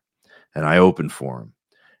headline there. And I opened for him.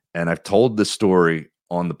 And I've told this story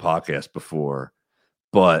on the podcast before,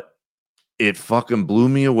 but it fucking blew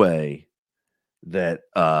me away that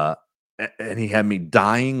and he had me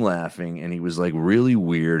dying laughing, and he was like really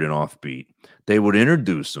weird and offbeat. They would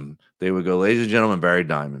introduce him. They would go, "Ladies and gentlemen, Barry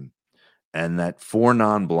Diamond." And that Four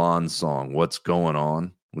Non Blondes song, "What's Going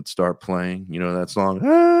On," would start playing. You know that song?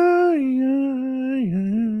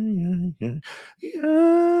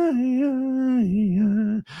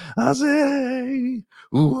 I say,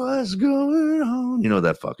 what's going on? You know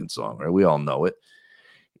that fucking song, right? We all know it.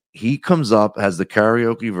 He comes up, has the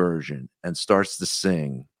karaoke version, and starts to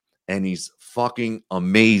sing. And he's fucking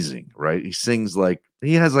amazing, right? He sings like,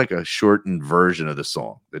 he has like a shortened version of the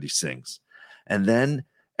song that he sings. And then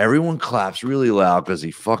everyone claps really loud because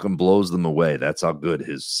he fucking blows them away. That's how good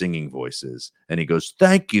his singing voice is. And he goes,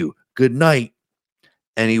 "Thank you. Good night."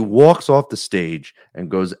 And he walks off the stage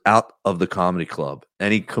and goes out of the comedy club,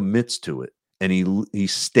 and he commits to it. And he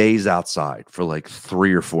stays outside for like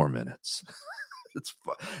 3 or 4 minutes. It's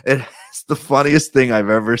the funniest thing I've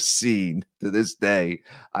ever seen to this day.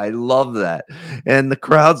 I love that. And the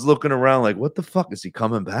crowd's looking around like, what the fuck? Is he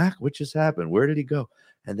coming back? What just happened? Where did he go?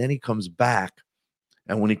 And then he comes back.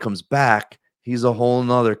 And when he comes back, he's a whole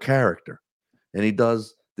nother character. And he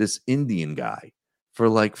does this Indian guy for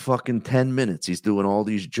like fucking 10 minutes. He's doing all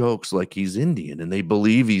these jokes like he's Indian, and they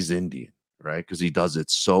believe he's Indian, right? Because he does it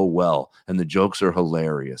so well. And the jokes are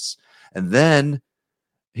hilarious. And then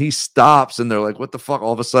he stops, and they're like, what the fuck?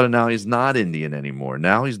 All of a sudden, now he's not Indian anymore.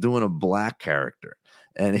 Now he's doing a black character.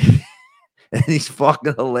 And he's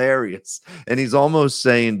fucking hilarious. And he's almost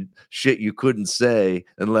saying shit you couldn't say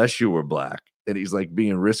unless you were black. And he's like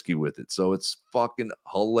being risky with it. So it's fucking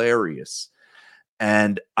hilarious.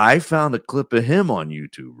 And I found a clip of him on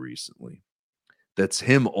YouTube recently that's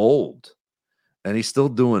him old. And he's still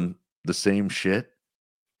doing the same shit.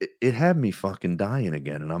 It had me fucking dying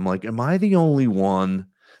again. And I'm like, am I the only one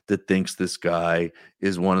that thinks this guy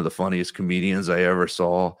is one of the funniest comedians I ever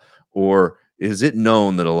saw? Or is it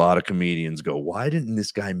known that a lot of comedians go, why didn't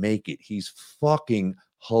this guy make it? He's fucking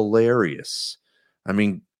hilarious. I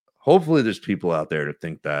mean, hopefully there's people out there to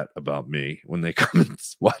think that about me when they come and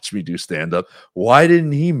watch me do stand-up. Why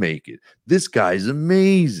didn't he make it? This guy's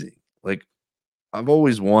amazing. Like, I've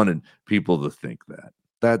always wanted people to think that.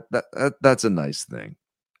 That's a nice thing.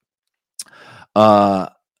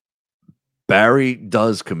 Barry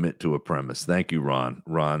does commit to a premise. Thank you, Ron.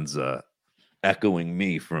 Ron's echoing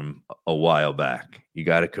me from a while back. You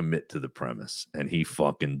got to commit to the premise, and he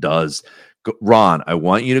fucking does. Ron, I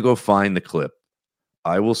want you to go find the clip.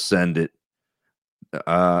 I will send it.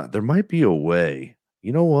 There might be a way.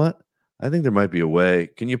 You know what? I think there might be a way.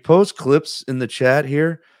 Can you post clips in the chat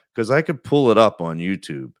here? Because I could pull it up on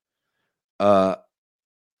YouTube.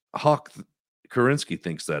 Huck Karinsky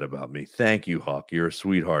thinks that about me. Thank you, Huck. You're a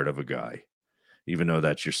sweetheart of a guy, even though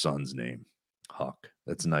that's your son's name, Huck.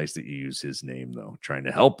 That's nice that you use his name, though. Trying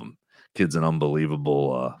to help him. Kid's an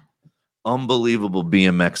unbelievable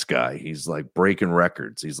BMX guy. He's like breaking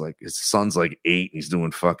records. He's like, his son's like 8. And he's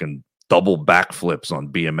doing fucking double backflips on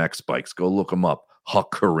BMX bikes. Go look him up.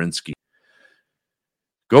 Huck Karinsky.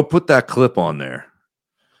 Go put that clip on there.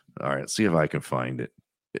 All right, see if I can find it.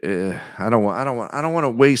 I don't want to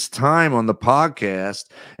waste time on the podcast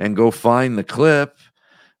and go find the clip.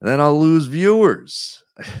 And then I'll lose viewers.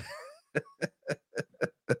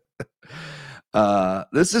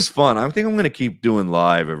 This is fun. I think I'm going to keep doing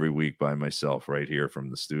live every week by myself right here from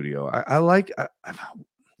the studio. I've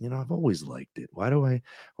always liked it.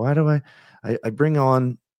 I bring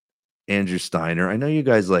on Andrew Steiner. I know you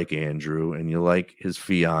guys like Andrew and you like his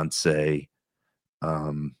fiance,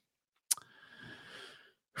 um,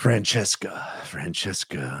 Francesca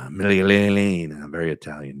Migliolini, a very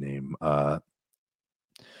Italian name.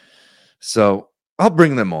 So I'll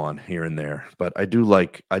bring them on here and there, but I do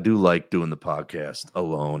like doing the podcast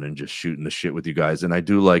alone and just shooting the shit with you guys, and I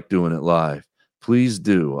do like doing it live. Please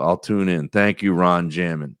do. I'll tune in. Thank you, Ron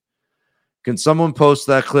Jammin. Can someone post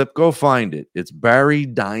that clip? Go find it. It's Barry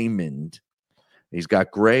Diamond. He's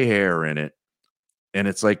got gray hair in it, and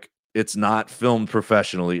it's like it's not filmed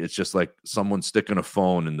professionally. It's just like someone sticking a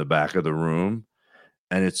phone in the back of the room,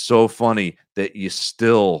 and it's so funny that you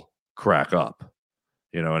still crack up.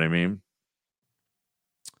 You know what I mean?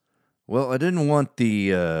 Well, I didn't want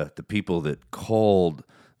the people that called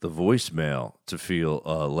the voicemail to feel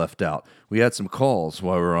left out. We had some calls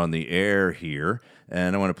while we were on the air here,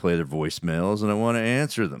 and I want to play their voicemails, and I want to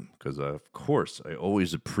answer them because, of course, I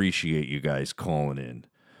always appreciate you guys calling in.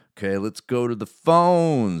 Okay, let's go to the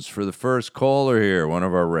phones for the first caller here, one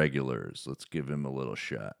of our regulars. Let's give him a little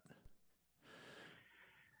shot.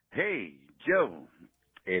 Hey, Joe.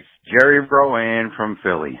 It's Jerry Rowan from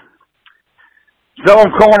Philly. So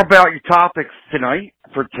I'm calling about your topics tonight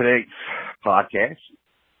for today's podcast.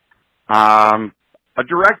 A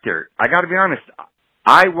director. I got to be honest.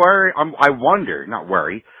 I wonder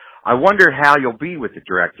how you'll be with the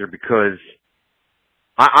director because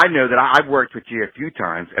I know that I've worked with you a few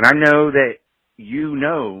times, and I know that you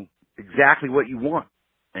know exactly what you want,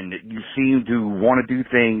 and that you seem to want to do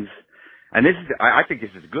things. And I think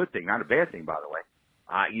this is a good thing, not a bad thing, by the way.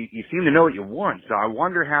 You seem to know what you want, so I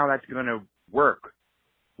wonder how that's going to work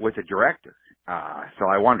with a director. So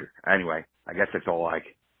I wonder. Anyway, I guess that's all I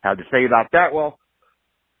had to say about that. Well,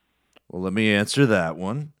 let me answer that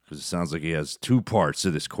one because it sounds like he has two parts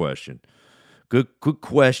to this question. Good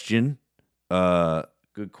question.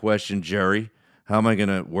 Good question, Jerry. How am I going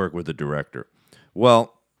to work with a director?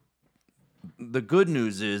 Well, the good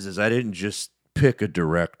news is I didn't just pick a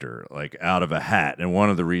director like out of a hat. And one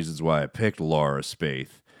of the reasons why I picked Laura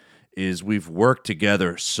Spaeth is we've worked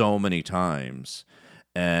together so many times,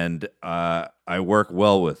 and I work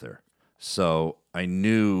well with her. So I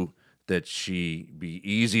knew that she'd be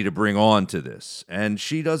easy to bring on to this. And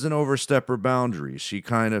she doesn't overstep her boundaries. She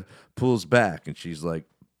kind of pulls back, and she's like,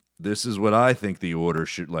 this is what I think the order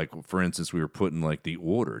should, like, for instance, we were putting like the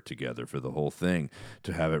order together for the whole thing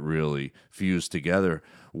to have it really fuse together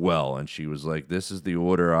well. And she was like, this is the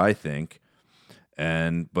order I think.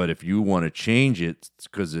 But if you want to change it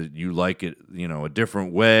because you like it, a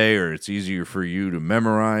different way, or it's easier for you to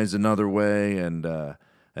memorize another way. And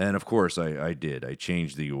of course I did. I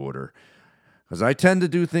changed the order because I tend to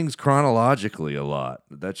do things chronologically a lot.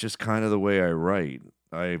 That's just kind of the way I write.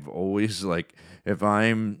 I've always, like, if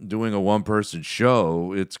I'm doing a one-person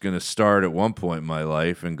show, it's going to start at one point in my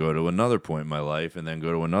life and go to another point in my life and then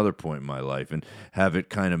go to another point in my life and have it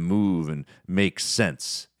kind of move and make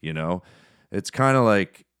sense, It's kind of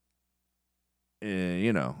like,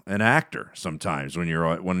 an actor sometimes when you're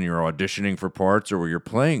auditioning for parts or when you're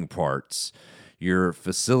playing parts. You're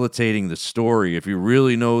facilitating the story. If you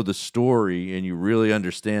really know the story and you really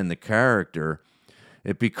understand the character,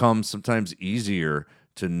 it becomes sometimes easier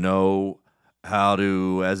to know how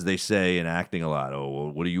to, as they say in acting a lot,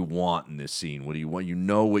 what do you want in this scene? What do you want? You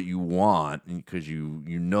know what you want because you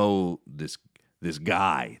know this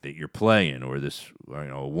guy that you're playing, or this,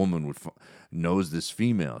 a woman knows this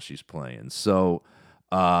female she's playing. So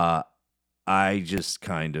I just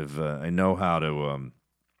kind of I know how to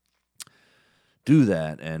do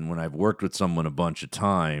that. And when I've worked with someone a bunch of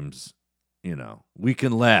times, we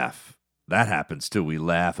can laugh. That happens too. We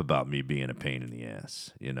laugh about me being a pain in the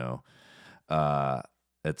ass,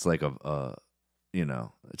 It's like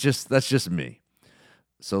that's just me.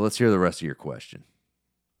 So let's hear the rest of your question.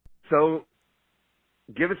 So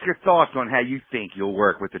give us your thoughts on how you think you'll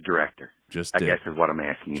work with the director. I guess is what I'm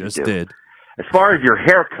asking you just to do. Did. As far as your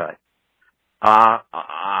haircut, I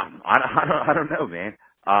don't know, man.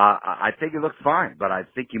 I think it looks fine, but I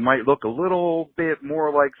think you might look a little bit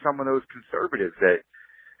more like some of those conservatives that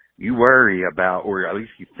you worry about, or at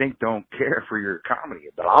least you think don't care for your comedy.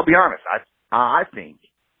 But I'll be honest, I think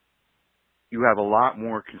you have a lot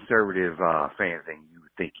more conservative fans than you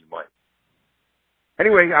would think you might.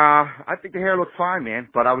 Anyway, I think the hair looks fine, man.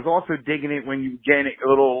 But I was also digging it when you were getting it a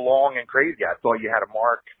little long and crazy. I thought you had a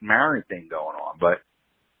Marc Maron thing going on. But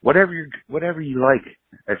whatever you like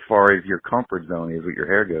as far as your comfort zone is with your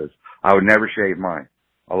hair goes. I would never shave mine.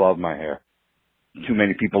 I love my hair. too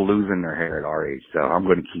many people losing their hair at our age, so I'm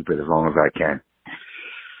going to keep it as long as I can.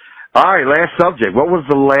 All right, last subject. What was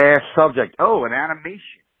the last subject? Oh, an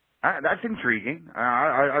animation. That's intriguing.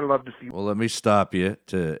 I'd love to see. Well, let me stop you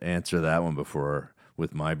to answer that one before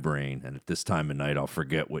with my brain, and at this time of night, I'll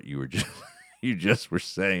forget what you were just you just were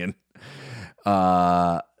saying.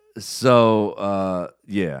 Yeah,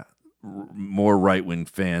 more right-wing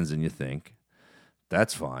fans than you think.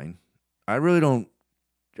 That's fine. I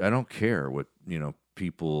don't care what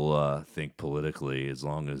people think politically, as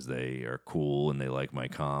long as they are cool and they like my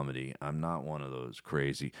comedy. I'm not one of those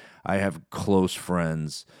crazy. I have close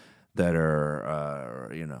friends that are,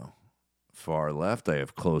 far left. I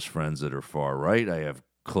have close friends that are far right. I have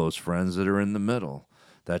close friends that are in the middle.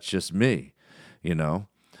 That's just me,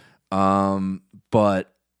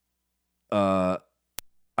 But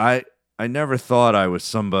I never thought I was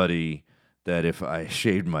somebody that if I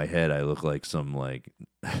shaved my head, I look like some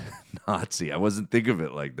Nazi. I wasn't thinking of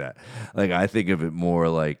it like that. Like I think of it more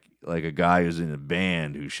like a guy who's in a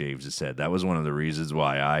band who shaves his head. That was one of the reasons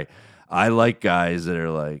why I like guys that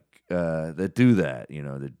are that do that,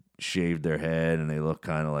 that shave their head and they look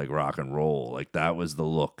kind of like rock and roll. Like that was the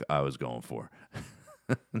look I was going for.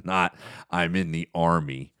 Not I'm in the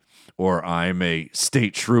army or I'm a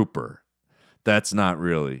state trooper. That's not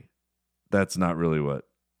really what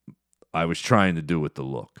I was trying to do with the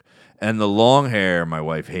look. And the long hair, my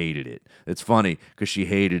wife hated it. It's funny because she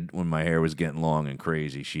hated when my hair was getting long and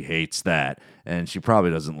crazy. She hates that. And she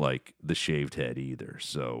probably doesn't like the shaved head either.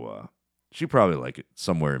 So she probably like it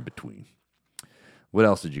somewhere in between. What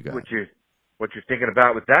else did you got? What you're thinking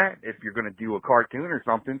about with that, if you're going to do a cartoon or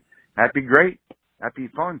something, that'd be great. That'd be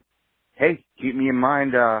fun. Hey, keep me in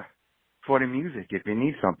mind for the music if you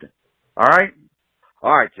need something. All right?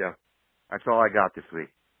 All right, Joe. That's all I got this week.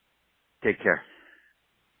 Take care.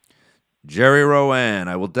 Jerry Rowan,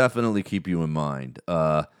 I will definitely keep you in mind.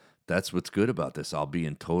 That's what's good about this. I'll be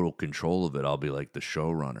in total control of it. I'll be like the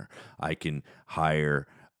showrunner. I can hire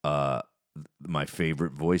my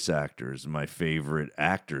favorite voice actors, my favorite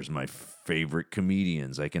actors, my favorite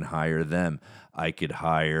comedians. I can hire them. I could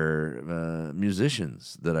hire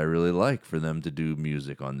musicians that I really like for them to do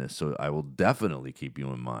music on this. So I will definitely keep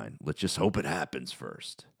you in mind. Let's just hope it happens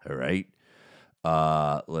first. All right?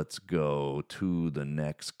 Let's go to the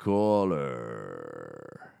next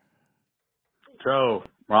caller. Joe,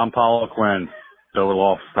 Ron Poliquin,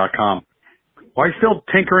 DoverLofts.com. Why are you still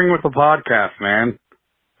tinkering with the podcast, man?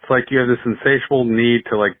 It's like you have this insatiable need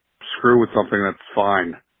to screw with something that's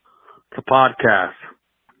fine. It's a podcast.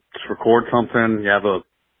 Just record something. You have one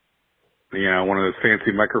of those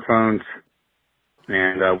fancy microphones,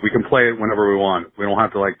 and we can play it whenever we want. We don't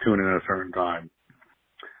have to tune in at a certain time.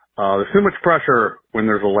 There's too much pressure when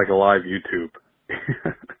there's a live YouTube.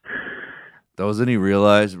 Doesn't he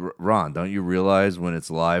realize, Ron, don't you realize when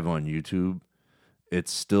it's live on YouTube,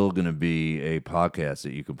 it's still going to be a podcast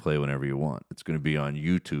that you can play whenever you want. It's going to be on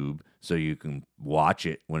YouTube, so you can watch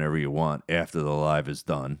it whenever you want after the live is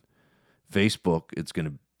done. Facebook,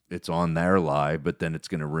 it's on there live, but then it's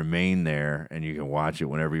going to remain there, and you can watch it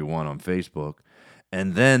whenever you want on Facebook.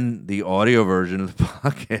 And then the audio version of the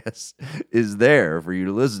podcast is there for you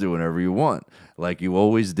to listen to whenever you want, like you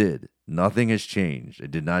always did. Nothing has changed. It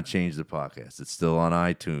did not change the podcast. It's still on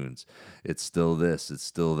iTunes. It's still this. It's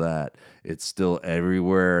still that. It's still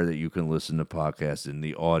everywhere that you can listen to podcasts in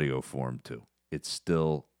the audio form too. It's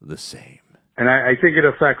still the same. And I think it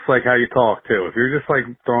affects how you talk too. If you're just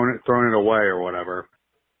throwing it away or whatever,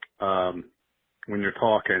 when you're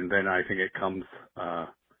talking, then I think it comes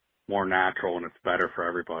more natural and it's better for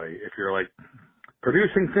everybody. If you're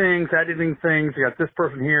producing things, editing things, you got this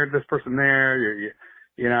person here, this person there,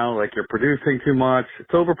 you're producing too much.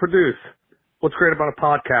 It's overproduced. What's great about a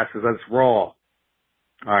podcast is that it's raw. All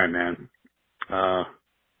right, man.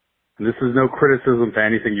 And this is no criticism to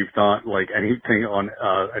anything you've done, anything on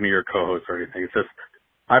any of your co-hosts or anything. It's just,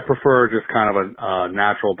 I prefer just kind of a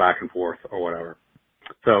natural back and forth or whatever.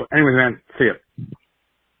 So anyways, man, see ya.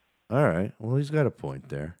 All right. Well, he's got a point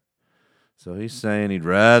there. So he's saying he'd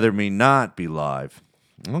rather me not be live.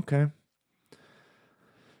 Okay.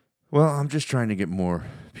 Well, I'm just trying to get more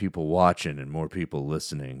people watching and more people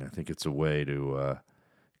listening. I think it's a way to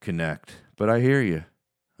connect. But I hear you.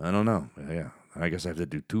 I don't know. Yeah, I guess I have to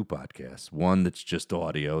do two podcasts. One that's just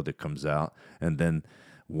audio that comes out, and then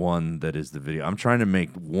one that is the video. I'm trying to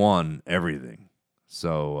make one everything.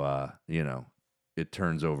 So, it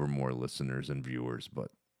turns over more listeners and viewers. But,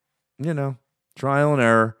 trial and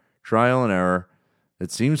error. Trial and error.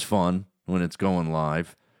 It seems fun when it's going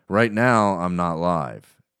live. Right now, I'm not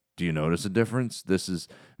live. Do you notice a difference? This is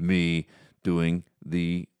me doing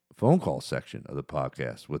the phone call section of the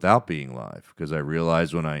podcast without being live, because I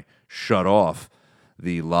realized when I shut off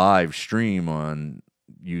the live stream on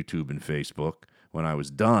YouTube and Facebook, when I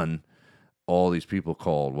was done, all these people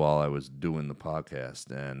called while I was doing the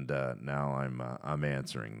podcast, and now I'm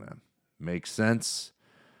answering them. Makes sense?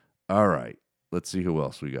 All right. Let's see who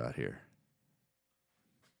else we got here.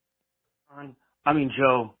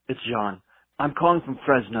 Joe, it's John. I'm calling from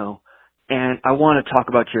Fresno, and I want to talk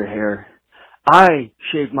about your hair. I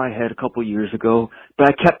shaved my head a couple years ago, but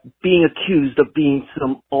I kept being accused of being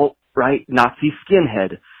some alt-right Nazi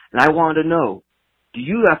skinhead, and I wanted to know, do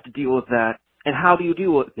you have to deal with that, and how do you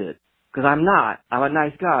deal with it? Because I'm not. I'm a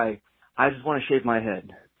nice guy. I just want to shave my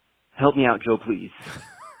head. Help me out, Joe, please.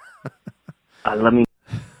 Let me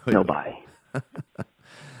know. Bye.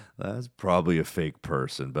 That's probably a fake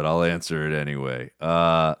person, but I'll answer it anyway.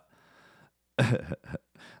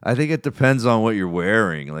 I think it depends on what you're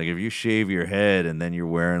wearing. Like, if you shave your head and then you're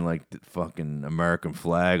wearing like the fucking American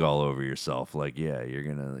flag all over yourself, like, yeah,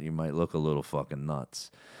 you might look a little fucking nuts.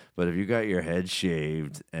 But if you got your head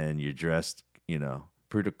shaved and you're dressed,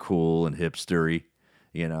 pretty cool and hipstery,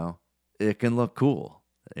 it can look cool,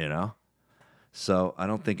 So I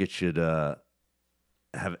don't think it should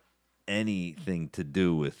have anything to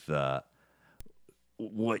do with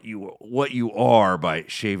what you are by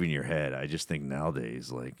shaving your head. I just think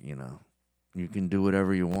nowadays, like, you can do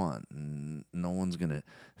whatever you want, and no one's gonna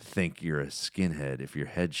think you're a skinhead if your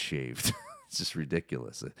head's shaved. It's just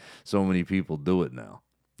ridiculous. So many people do it now.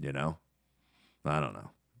 I don't know.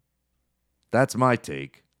 That's my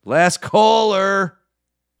take. Last caller.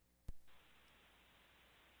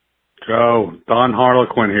 Joe, Don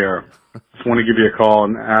Harlequin here. Just want to give you a call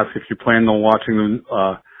and ask if you plan on watching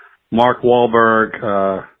the Mark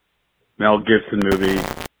Wahlberg, Mel Gibson movie,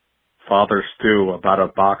 Father Stu, about a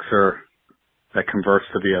boxer that converts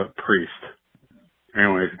to be a priest.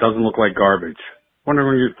 Anyways, it doesn't look like garbage.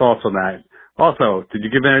 Wondering your thoughts on that. Also, did you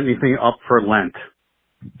give anything up for Lent?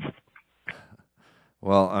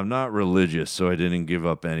 Well, I'm not religious, so I didn't give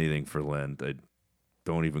up anything for Lent. I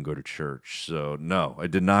don't even go to church. So, no, I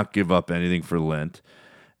did not give up anything for Lent.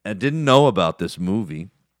 I didn't know about this movie.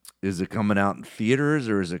 Is it coming out in theaters,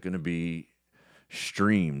 or is it going to be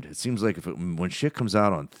streamed? It seems like when shit comes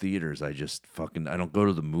out on theaters, I don't go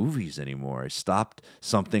to the movies anymore. I stopped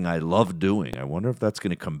something I love doing. I wonder if that's going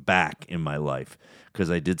to come back in my life, because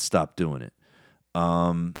I did stop doing it.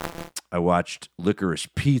 I watched Licorice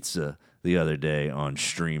Pizza the other day on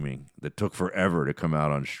streaming. That took forever to come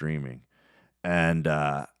out on streaming. And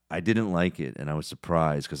I didn't like it, and I was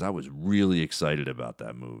surprised because I was really excited about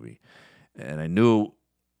that movie. And I knew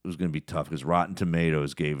it was going to be tough because Rotten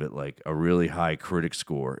Tomatoes gave it like a really high critic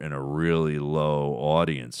score and a really low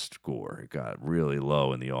audience score. It got really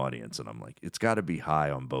low in the audience, and I'm like, it's got to be high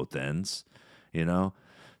on both ends,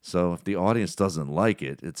 So if the audience doesn't like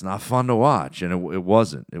it, it's not fun to watch, and it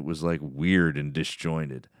wasn't. It was like weird and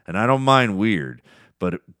disjointed. And I don't mind weird,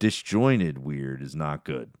 but disjointed weird is not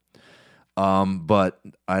good. But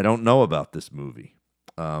I don't know about this movie.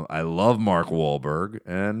 I love Mark Wahlberg,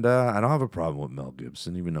 and I don't have a problem with Mel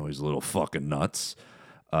Gibson, even though he's a little fucking nuts.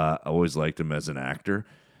 I always liked him as an actor.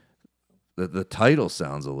 The title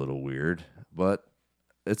sounds a little weird, but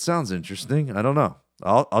it sounds interesting. I don't know.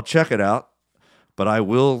 I'll check it out, but I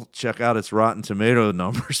will check out its Rotten Tomato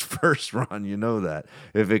numbers first, Ron. You know that.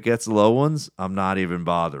 If it gets low ones, I'm not even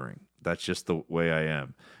bothering. That's just the way I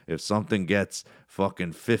am. If something gets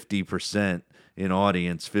fucking 50% in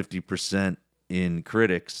audience, 50% in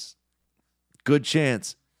critics, good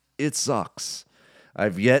chance it sucks.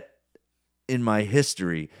 I've yet in my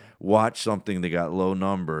history watched something that got low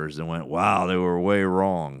numbers and went, wow, they were way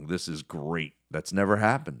wrong. This is great. That's never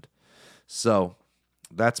happened. So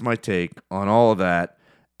that's my take on all of that.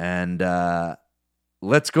 And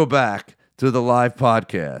let's go back to the live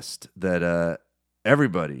podcast that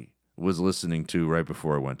everybody was listening to right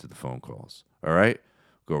before I went to the phone calls. All right?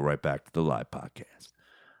 Go right back to the live podcast.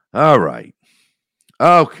 All right.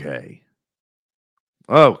 Okay.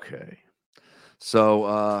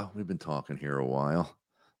 So we've been talking here a while.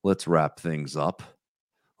 Let's wrap things up.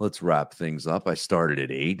 I started at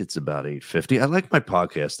 8. It's about 8:50. I like my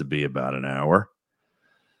podcast to be about an hour.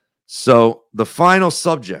 So the final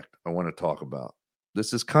subject I want to talk about.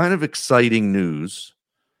 This is kind of exciting news,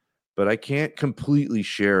 but I can't completely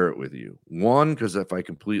share it with you. One, because if I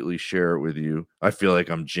completely share it with you, I feel like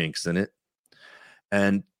I'm jinxing it.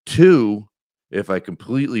 And two, if I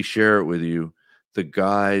completely share it with you, the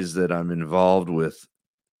guys that I'm involved with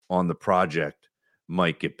on the project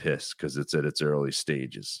might get pissed because it's at its early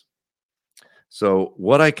stages. So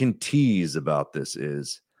what I can tease about this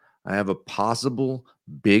is I have a possible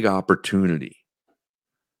big opportunity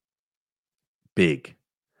big,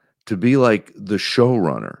 to be like the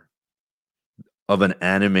showrunner of an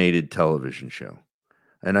animated television show.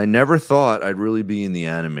 And I never thought I'd really be in the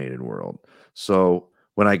animated world. So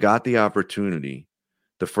when I got the opportunity,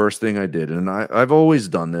 the first thing I did, and I've always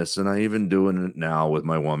done this, and I even doing it now with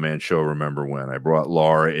my one-man show, Remember When. I brought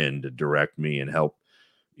Laura in to direct me and help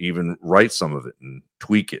even write some of it and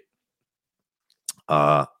tweak it.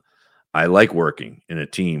 I like working in a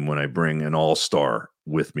team when I bring an all-star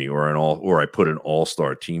with me or I put an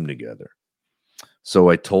all-star team together. So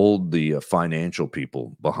I told the financial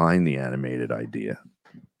people behind the animated idea,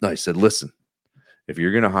 I said, listen, if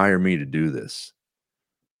you're going to hire me to do this,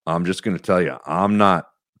 I'm just going to tell you, I'm not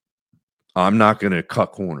going to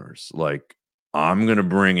cut corners. Like, I'm going to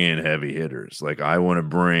bring in heavy hitters. Like, I want to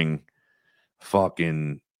bring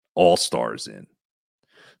fucking all-stars in.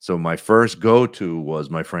 So my first go-to was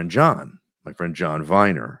my friend John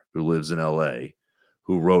Viner, who lives in LA,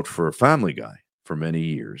 who wrote for Family Guy for many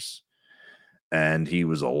years. And he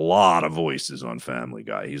was a lot of voices on Family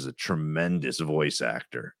Guy. He's a tremendous voice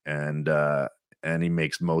actor. And he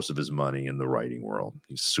makes most of his money in the writing world.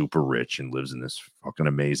 He's super rich and lives in this fucking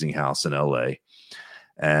amazing house in LA.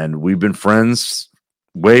 And we've been friends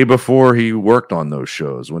way before he worked on those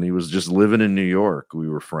shows. When he was just living in New York, we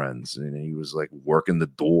were friends. And he was like working the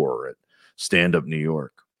door at Stand Up New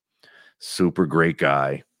York. Super great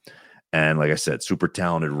guy. And like I said, super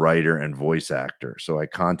talented writer and voice actor. So I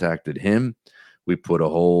contacted him. We put a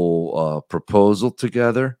whole proposal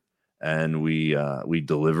together, and we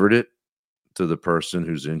delivered it to the person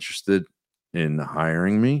who's interested in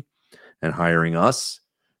hiring me and hiring us.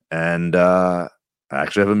 And I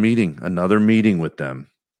actually have another meeting with them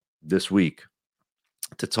this week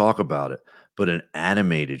to talk about it. But an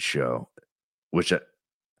animated show, which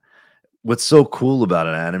what's so cool about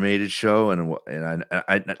an animated show, and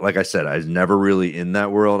I like I said, I was never really in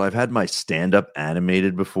that world. I've had my stand-up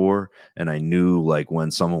animated before, and I knew like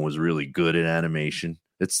when someone was really good at animation.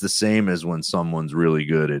 It's the same as when someone's really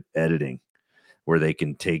good at editing, where they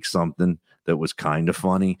can take something that was kind of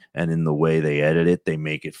funny, and in the way they edit it, they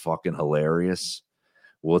make it fucking hilarious.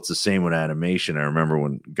 Well, it's the same with animation. I remember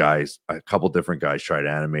when a couple different guys tried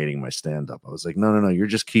animating my stand-up. I was like, no, you're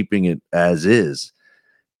just keeping it as is.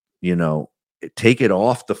 You know, take it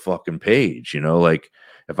off the fucking page, like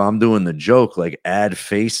if I'm doing the joke, like add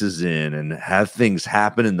faces in and have things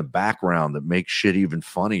happen in the background that make shit even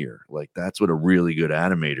funnier. Like that's what a really good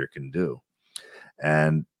animator can do.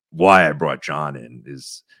 And why I brought John in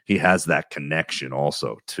is he has that connection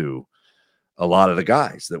also to a lot of the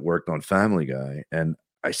guys that worked on Family Guy. And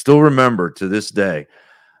I still remember to this day,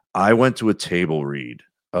 I went to a table read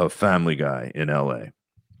of Family Guy in LA.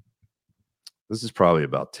 This is probably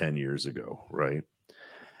about 10 years ago, right?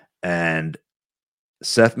 And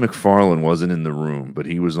Seth MacFarlane wasn't in the room, but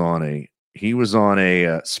he was on a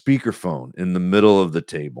speakerphone in the middle of the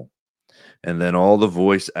table. And then all the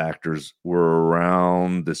voice actors were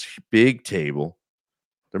around this big table.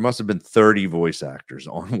 There must have been 30 voice actors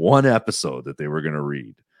on one episode that they were going to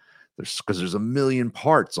read. Because there's a million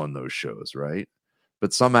parts on those shows, right?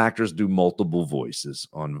 But some actors do multiple voices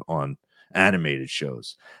on animated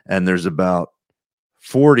shows. And there's about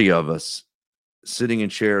 40 of us sitting in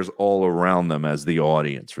chairs all around them as the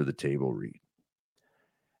audience for the table read.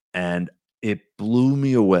 And it blew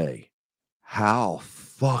me away how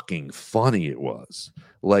fucking funny it was.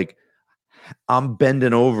 Like, I'm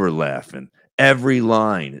bending over laughing. Every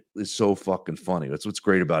line is so fucking funny. That's what's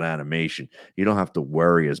great about animation. You don't have to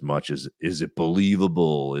worry as much as, is it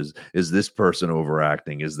believable? Is this person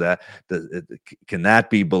overacting? Can that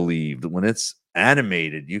be believed? When it's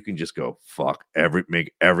animated, you can just go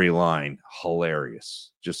make every line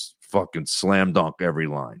hilarious. Just fucking slam dunk every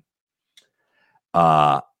line.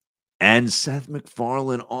 And Seth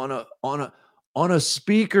MacFarlane on a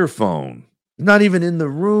speakerphone, not even in the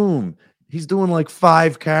room. He's doing like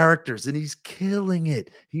 5 characters and he's killing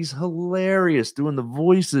it. He's hilarious doing the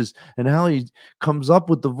voices and how he comes up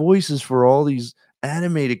with the voices for all these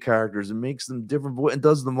animated characters and makes them different and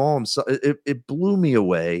does them all himself. It blew me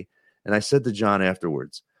away. And I said to John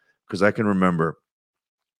afterwards, because I can remember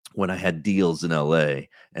when I had deals in LA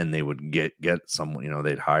and they would get someone,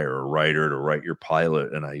 they'd hire a writer to write your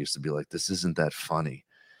pilot. And I used to be like, this isn't that funny,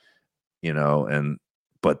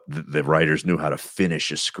 but the writers knew how to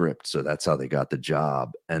finish a script. So that's how they got the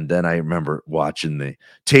job. And then I remember watching the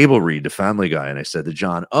table read to Family Guy. And I said to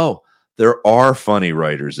John, oh, there are funny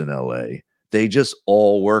writers in LA. They just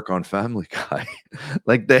all work on Family Guy.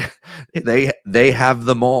 Like they have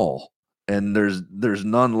them all. And there's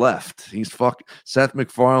none left. Seth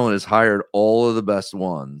MacFarlane has hired all of the best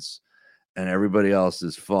ones. And everybody else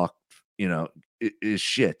is fucked, is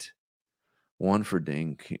shit. One for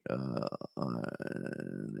Dink. All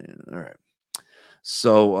right.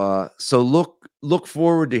 So look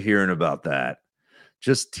forward to hearing about that.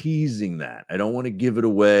 Just teasing that. I don't want to give it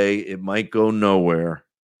away. It might go nowhere.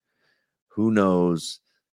 Who knows?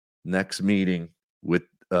 Next meeting with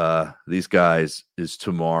these guys is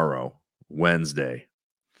tomorrow, Wednesday.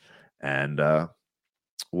 And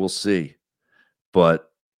we'll see. But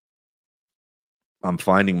I'm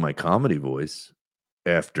finding my comedy voice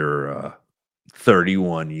after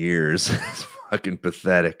 31 years. It's fucking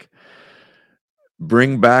pathetic.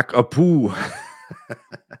 Bring back Apu.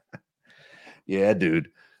 Yeah,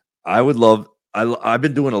 dude. I've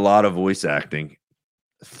been doing a lot of voice acting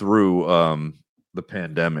through the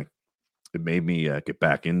pandemic. It made me get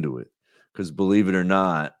back into it because, believe it or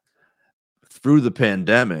not, through the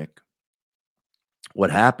pandemic,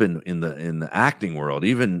 what happened in the acting world,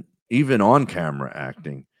 even on camera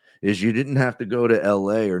acting, is you didn't have to go to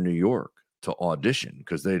LA or New York to audition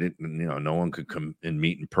because they didn't, no one could come and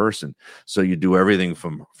meet in person. So you do everything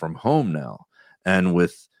from home now. And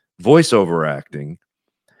with voiceover acting,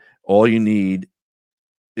 all you need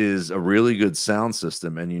is a really good sound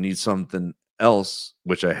system, and you need something else,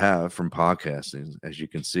 which I have from podcasting. As you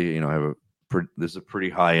can see, I have this is a pretty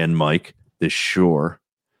high-end mic, this Shure.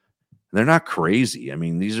 They're not crazy. I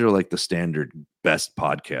mean, these are like the standard best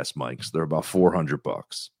podcast mics. They're about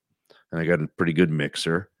 $400. And I got a pretty good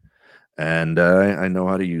mixer. And I know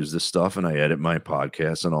how to use this stuff, and I edit my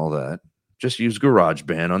podcasts and all that. Just use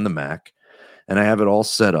GarageBand on the Mac. And I have it all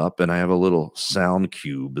set up, and I have a little sound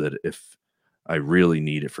cube that if I really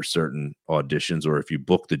need it for certain auditions, or if you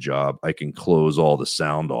book the job, I can close all the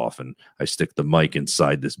sound off, and I stick the mic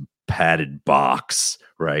inside this padded box,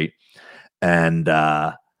 right? And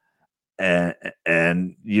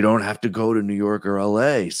you don't have to go to New York or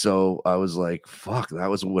LA. So I was like, fuck, that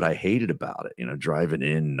was what I hated about it. Driving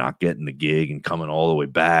in, not getting the gig and coming all the way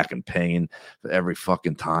back and paying for every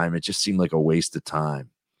fucking time. It just seemed like a waste of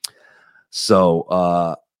time.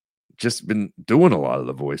 So, just been doing a lot of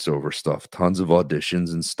the voiceover stuff, tons of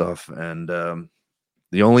auditions and stuff. And,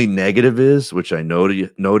 the only negative is, which I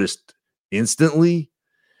noticed instantly,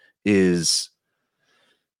 is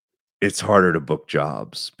it's harder to book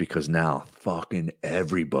jobs because now fucking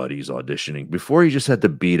everybody's auditioning. Before, you just had to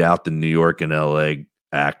beat out the New York and LA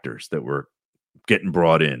actors that were getting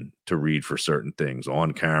brought in to read for certain things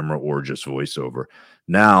on camera or just voiceover.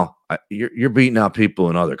 Now you're beating out people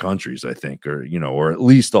in other countries, I think, or at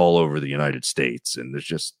least all over the United States. And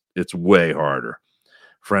it's way harder.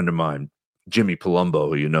 A friend of mine, Jimmy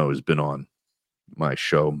Palumbo, who has been on my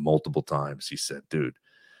show multiple times. He said, dude,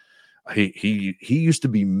 he used to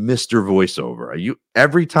be Mr. Voiceover.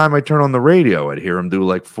 Every time I turn on the radio, I'd hear him do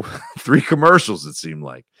like 3 commercials, it seemed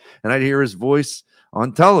like. And I'd hear his voice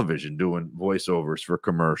on television doing voiceovers for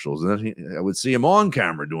commercials. And then I would see him on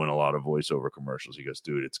camera doing a lot of voiceover commercials. He goes,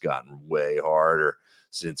 dude, it's gotten way harder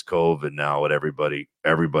since COVID now with everybody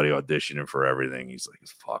auditioning for everything. He's like,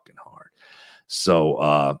 it's fucking hard.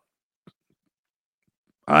 So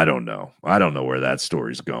I don't know. I don't know where that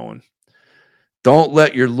story's going. Don't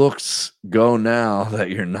let your looks go now that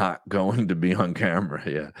you're not going to be on camera.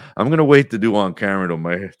 Yeah. I'm going to wait to do on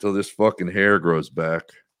camera till this fucking hair grows back,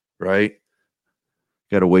 right?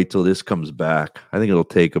 Got to wait till this comes back. I think it'll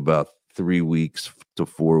take about 3 weeks to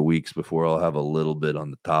 4 weeks before I'll have a little bit on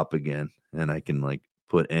the top again, and I can like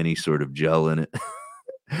put any sort of gel in it.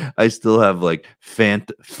 I still have like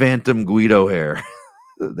Phantom Guido hair.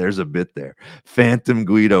 There's a bit there. Phantom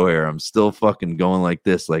Guido hair. I'm still fucking going like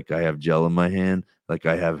this, like I have gel in my hand, like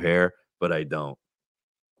I have hair, but I don't.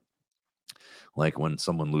 Like when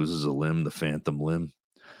someone loses a limb, the phantom limb.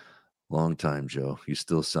 Long time, Joe. You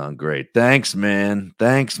still sound great. Thanks, man.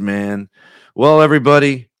 Well,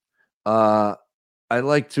 everybody, I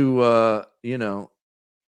like to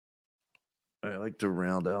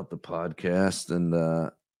round out the podcast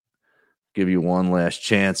and give you one last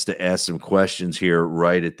chance to ask some questions here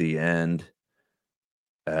right at the end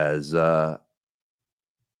as I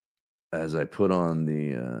put on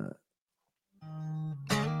the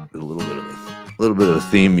little bit of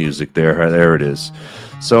theme music there. There it is.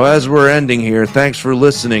 So as we're ending here, thanks for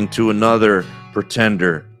listening to another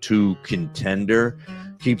Pretender to Contender.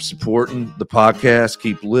 Keep supporting the podcast.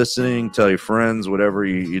 Keep listening. Tell your friends, whatever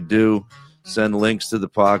you do. Send links to the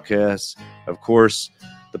podcast. Of course,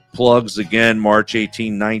 the plugs again, March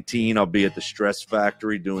 18, 19, I'll be at the Stress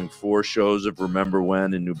Factory doing 4 shows of Remember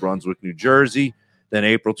When in New Brunswick, New Jersey. Then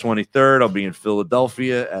April 23rd, I'll be in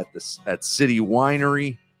Philadelphia at City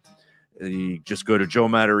Winery. You just go to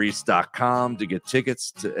joemattreese.com to get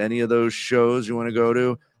tickets to any of those shows you want to go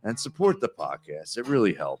to and support the podcast. It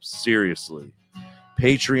really helps. Seriously.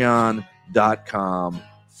 Patreon.com/,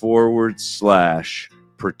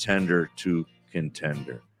 patreon.com/pretender to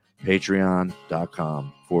contender.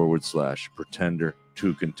 Patreon.com/pretender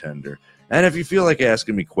to contender. And if you feel like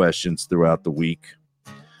asking me questions throughout the week,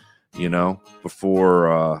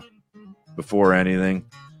 before anything,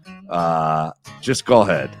 just go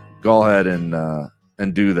ahead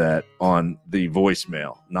and do that on the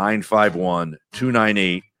voicemail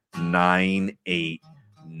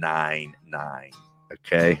 951-298-9899.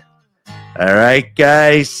 Okay. All right,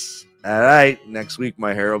 guys. All right. Next week,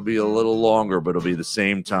 my hair will be a little longer, but it'll be the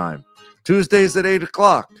same time. Tuesdays at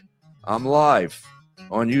 8:00. I'm live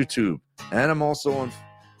on YouTube, and I'm also on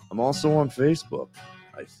Facebook.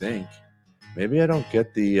 I think maybe I don't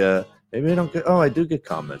get I do get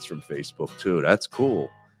comments from Facebook too. That's cool.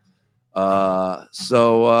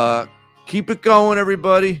 So keep it going,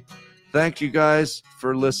 everybody. Thank you guys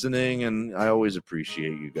for listening, and I always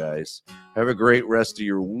appreciate you guys. Have a great rest of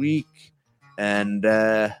your week, and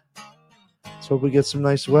let's hope we get some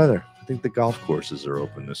nice weather. I think the golf courses are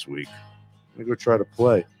open this week. I'm gonna go try to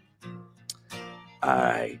play. All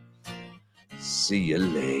right. See you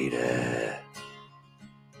later.